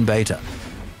tests and beta.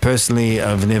 Personally,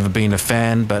 I've never been a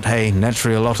fan, but hey,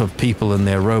 naturally a lot of people in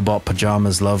their robot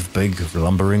pajamas love big,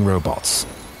 lumbering robots.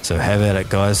 So have at it,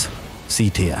 guys.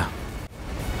 C tier.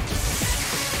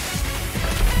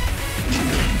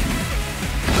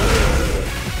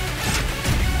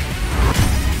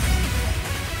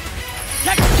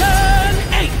 Tekken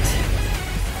 8!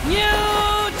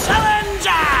 New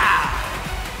challenger!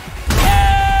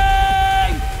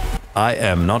 I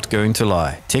am not going to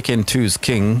lie. Tekken 2's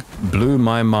King blew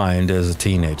my mind as a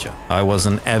teenager. I was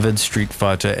an avid Street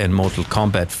Fighter and Mortal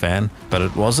Kombat fan, but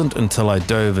it wasn't until I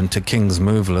dove into King's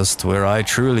move list where I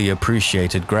truly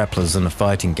appreciated grapplers in a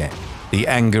fighting game. The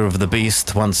anger of the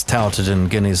beast, once touted in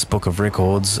Guinness Book of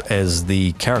Records as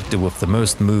the character with the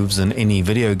most moves in any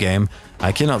video game,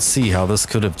 I cannot see how this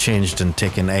could have changed in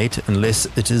Tekken 8 unless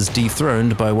it is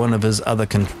dethroned by one of his other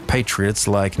compatriots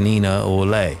like Nina or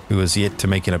Lei, who is yet to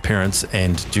make an appearance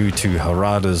and, due to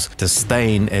Harada's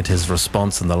disdain at his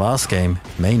response in the last game,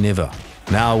 may never.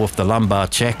 Now with the lumbar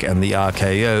check and the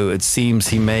RKO, it seems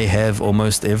he may have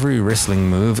almost every wrestling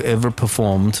move ever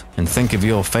performed. And think of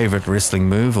your favorite wrestling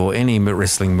move, or any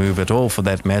wrestling move at all for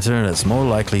that matter, and it's more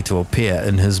likely to appear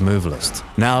in his move list.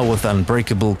 Now with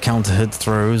unbreakable counter hit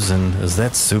throws, and is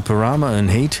that super armor in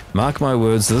Heat? Mark my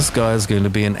words, this guy is going to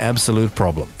be an absolute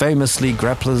problem. Famously,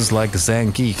 grapplers like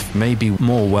Zangief may be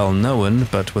more well known,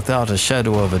 but without a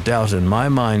shadow of a doubt in my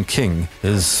mind, King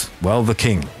is, well, the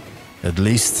king. At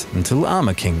least until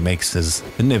Armor King makes his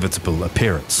inevitable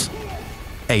appearance.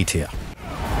 A tier.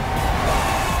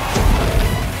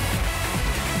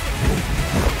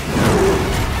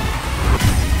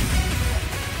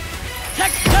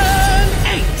 Tekken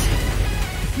 8!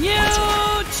 New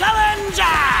challenger!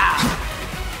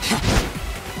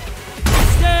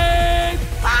 Stay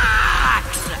back!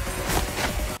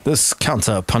 This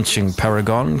counter-punching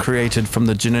paragon, created from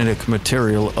the genetic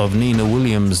material of Nina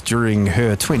Williams during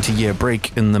her 20-year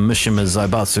break in the Mishima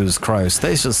Zaibatsu's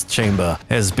cryostasis chamber,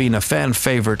 has been a fan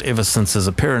favorite ever since his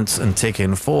appearance in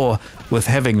Tekken 4, with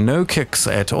having no kicks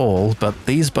at all, but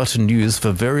these button used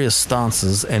for various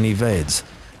stances and evades.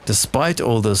 Despite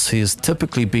all this, he has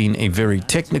typically been a very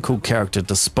technical character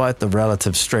despite the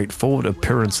relative straightforward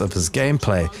appearance of his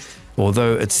gameplay,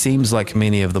 although it seems like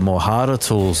many of the more harder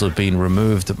tools have been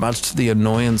removed, much to the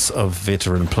annoyance of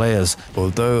veteran players,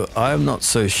 although I am not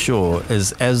so sure,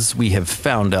 as we have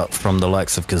found out from the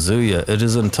likes of Kazuya, it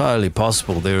is entirely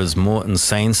possible there is more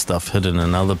insane stuff hidden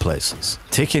in other places.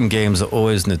 Tekken games are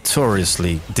always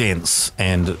notoriously dense,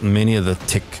 and many of the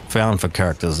tech found for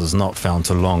characters is not found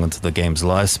too long into the game's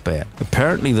lifespan.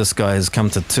 Apparently this guy has come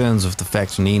to terms with the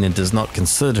fact Nina does not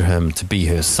consider him to be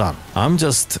her son. I'm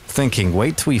just thinking,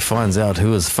 wait till he finds out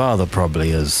who his father probably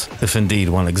is, if indeed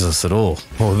one exists at all.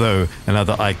 Although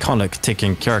another iconic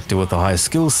Tekken character with a high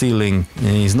skill ceiling,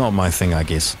 he's not my thing, I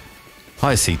guess.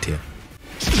 High C tier.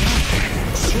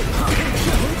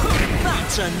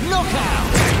 That's a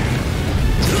knockout!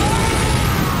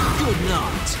 Good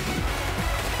night.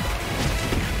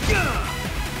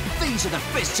 These are the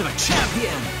fists of a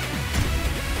champion.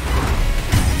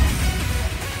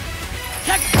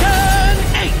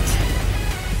 Tekken8!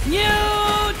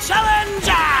 New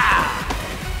challenger!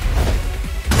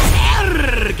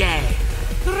 Sergei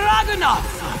D.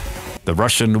 The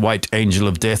Russian White Angel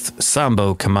of Death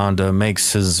Sambo Commander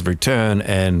makes his return,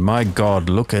 and my god,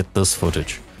 look at this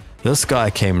footage. This guy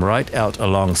came right out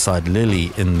alongside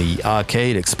Lili in the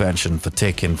arcade expansion for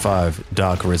Tekken 5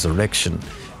 Dark Resurrection,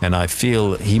 and I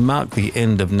feel he marked the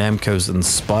end of Namco's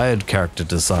inspired character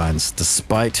designs,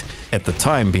 despite at the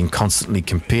time being constantly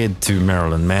compared to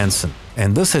Marilyn Manson.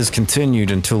 And this has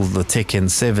continued until the Tekken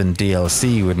 7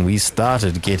 DLC, when we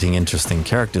started getting interesting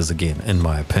characters again, in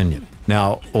my opinion.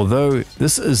 Now, although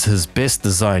this is his best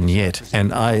design yet,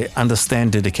 and I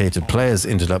understand dedicated players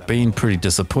ended up being pretty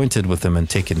disappointed with him in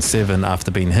Tekken 7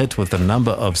 after being hit with a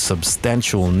number of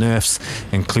substantial nerfs,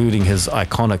 including his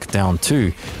iconic down 2,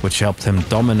 which helped him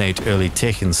dominate early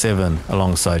Tekken 7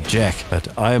 alongside Jack, but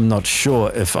I am not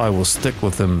sure if I will stick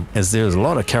with him, as there's a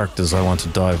lot of characters I want to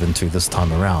dive into this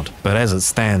time around. But as it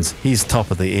stands, he's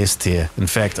top of the S tier. In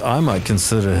fact, I might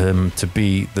consider him to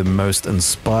be the most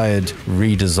inspired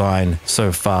redesign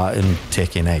so far in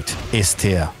Tekken 8. S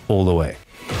tier all the way.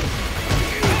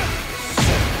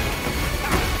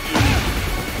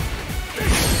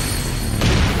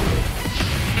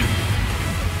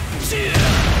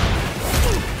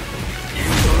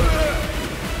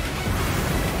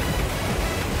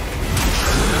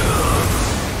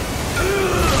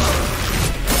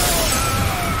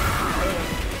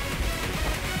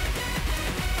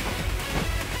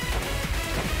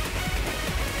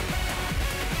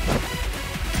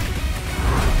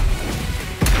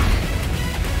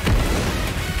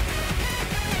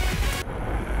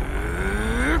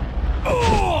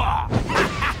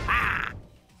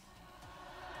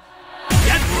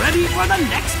 For the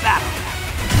next battle,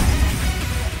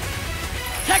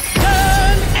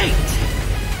 Tekken8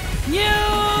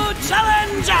 New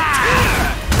Challenger,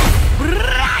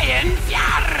 Bryan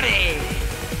Fury.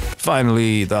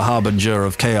 Finally, the harbinger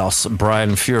of chaos,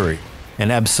 Bryan Fury, an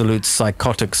absolute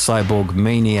psychotic cyborg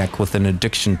maniac with an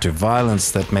addiction to violence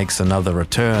that makes another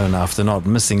return after not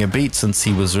missing a beat since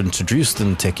he was introduced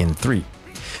in Tekken 3.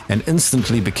 And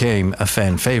instantly became a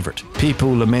fan favorite.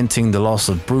 People lamenting the loss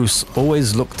of Bruce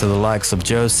always look to the likes of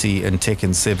Josie and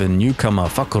Tekken 7 newcomer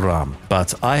Hwaorang,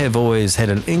 but I have always had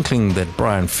an inkling that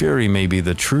Bryan Fury may be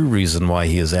the true reason why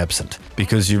he is absent,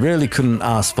 because you really couldn't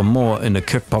ask for more in a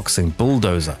kickboxing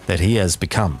bulldozer that he has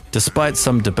become. Despite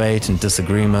some debate and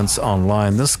disagreements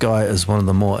online, this guy is one of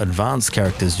the more advanced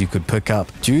characters you could pick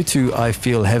up due to, I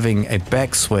feel, having a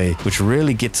backsway which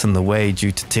really gets in the way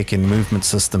due to Tekken movement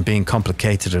system being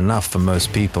complicated enough for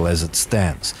most people as it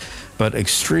stands, but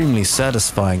extremely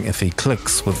satisfying if he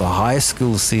clicks with a high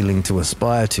skill ceiling to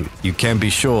aspire to. You can be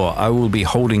sure I will be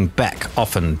holding back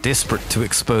often, desperate to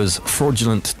expose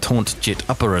fraudulent taunt jet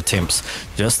upper attempts,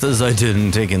 just as I did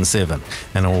in Tekken 7.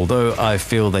 And although I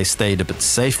feel they stayed a bit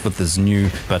safe with his new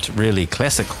but really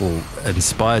classical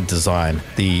inspired design,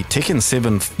 the Tekken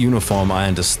 7 uniform I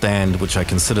understand, which I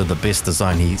consider the best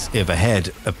design he's ever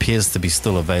had, appears to be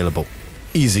still available.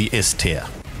 Easy S tier.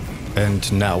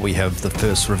 And now we have the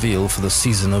first reveal for the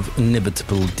season of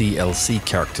inevitable DLC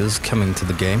characters coming to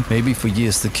the game, maybe for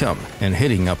years to come. And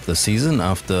heading up the season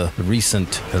after the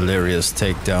recent hilarious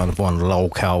takedown of one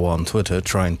lolcow on Twitter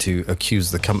trying to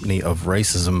accuse the company of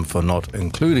racism for not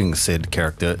including said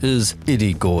character is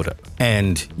Eddy Gordo.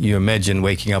 And you imagine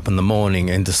waking up in the morning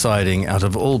and deciding out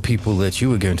of all people that you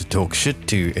were going to talk shit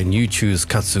to, and you choose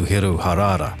Katsuhiro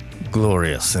Harada.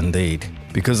 Glorious indeed.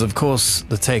 because of course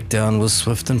the takedown was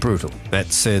swift and brutal.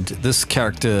 That said, this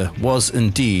character was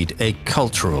indeed a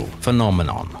cultural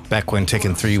phenomenon. Back when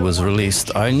Tekken 3 was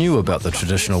released, I knew about the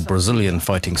traditional Brazilian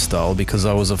fighting style because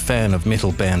I was a fan of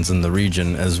metal bands in the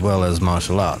region as well as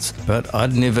martial arts, but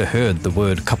I'd never heard the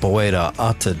word capoeira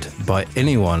uttered by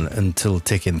anyone until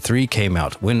Tekken 3 came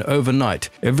out, when overnight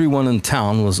everyone in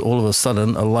town was all of a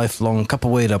sudden a lifelong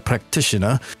capoeira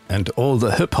practitioner, and all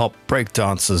the hip-hop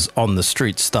breakdancers on the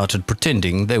streets started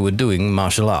pretending they were doing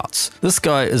martial arts. This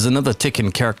guy is another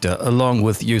Tekken character along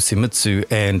with Yoshimitsu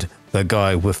and the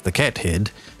guy with the cat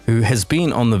head, who has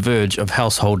been on the verge of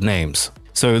household names.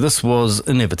 So this was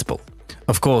inevitable.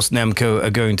 Of course, Namco are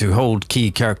going to hold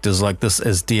key characters like this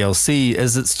as DLC,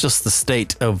 as it's just the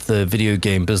state of the video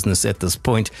game business at this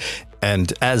point,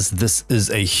 and as this is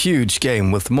a huge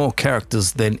game with more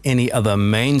characters than any other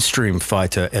mainstream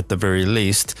fighter at the very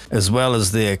least, as well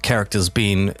as their characters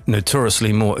being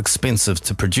notoriously more expensive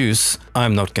to produce,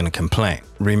 I'm not going to complain.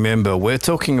 Remember, we're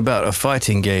talking about a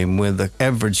fighting game where the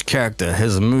average character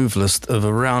has a move list of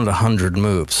around 100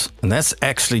 moves, and that's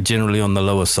actually generally on the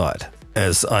lower side.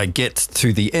 As I get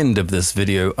to the end of this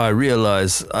video, I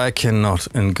realize I cannot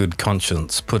in good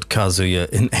conscience put Kazuya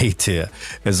in A tier,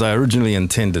 as I originally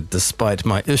intended, despite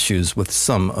my issues with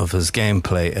some of his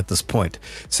gameplay at this point,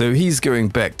 so he's going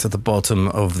back to the bottom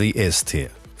of the S tier.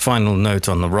 Final note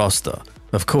on the roster.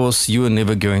 Of course, you are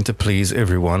never going to please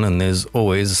everyone, and there's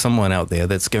always someone out there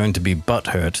that's going to be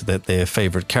butthurt that their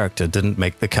favorite character didn't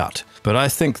make the cut. But I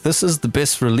think this is the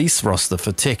best release roster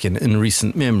for Tekken in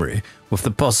recent memory, with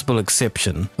the possible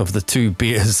exception of the two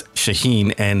bears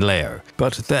Shaheen and Leo.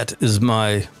 But that is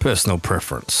my personal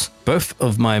preference. Both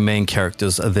of my main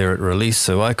characters are there at release,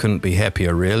 so I couldn't be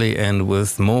happier really, and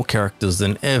with more characters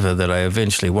than ever that I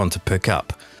eventually want to pick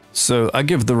up. So I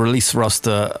give the release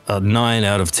roster a 9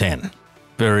 out of 10.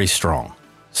 Very strong.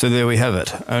 So there we have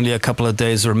it. Only a couple of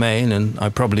days remain, and I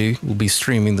probably will be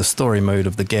streaming the story mode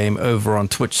of the game over on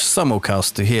Twitch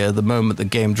simulcast to here the moment the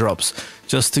game drops,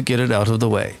 just to get it out of the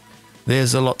way.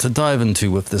 There's a lot to dive into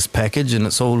with this package, and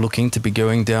it's all looking to be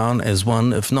going down as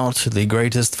one, if not the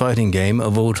greatest fighting game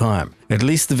of all time. At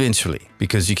least eventually,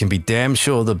 because you can be damn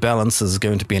sure the balance is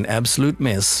going to be an absolute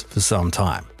mess for some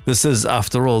time. This is,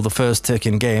 after all, the first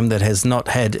Tekken game that has not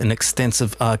had an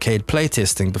extensive arcade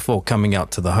playtesting before coming out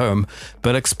to the home,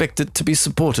 but expect it to be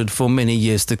supported for many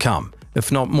years to come,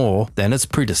 if not more than its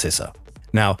predecessor.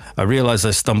 Now, I realize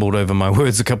I stumbled over my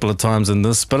words a couple of times in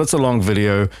this, but it's a long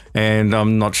video, and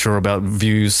I'm not sure about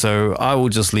views, so I will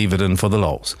just leave it in for the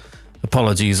lols.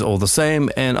 Apologies all the same,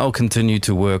 and I'll continue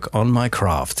to work on my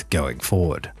craft going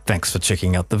forward. Thanks for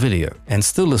checking out the video, and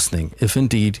still listening if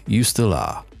indeed you still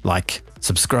are. Like,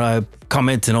 subscribe,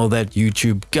 comment and all that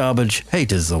YouTube garbage.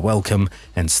 Haters are welcome,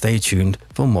 and stay tuned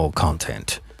for more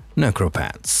content.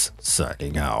 Necropants,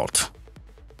 signing out.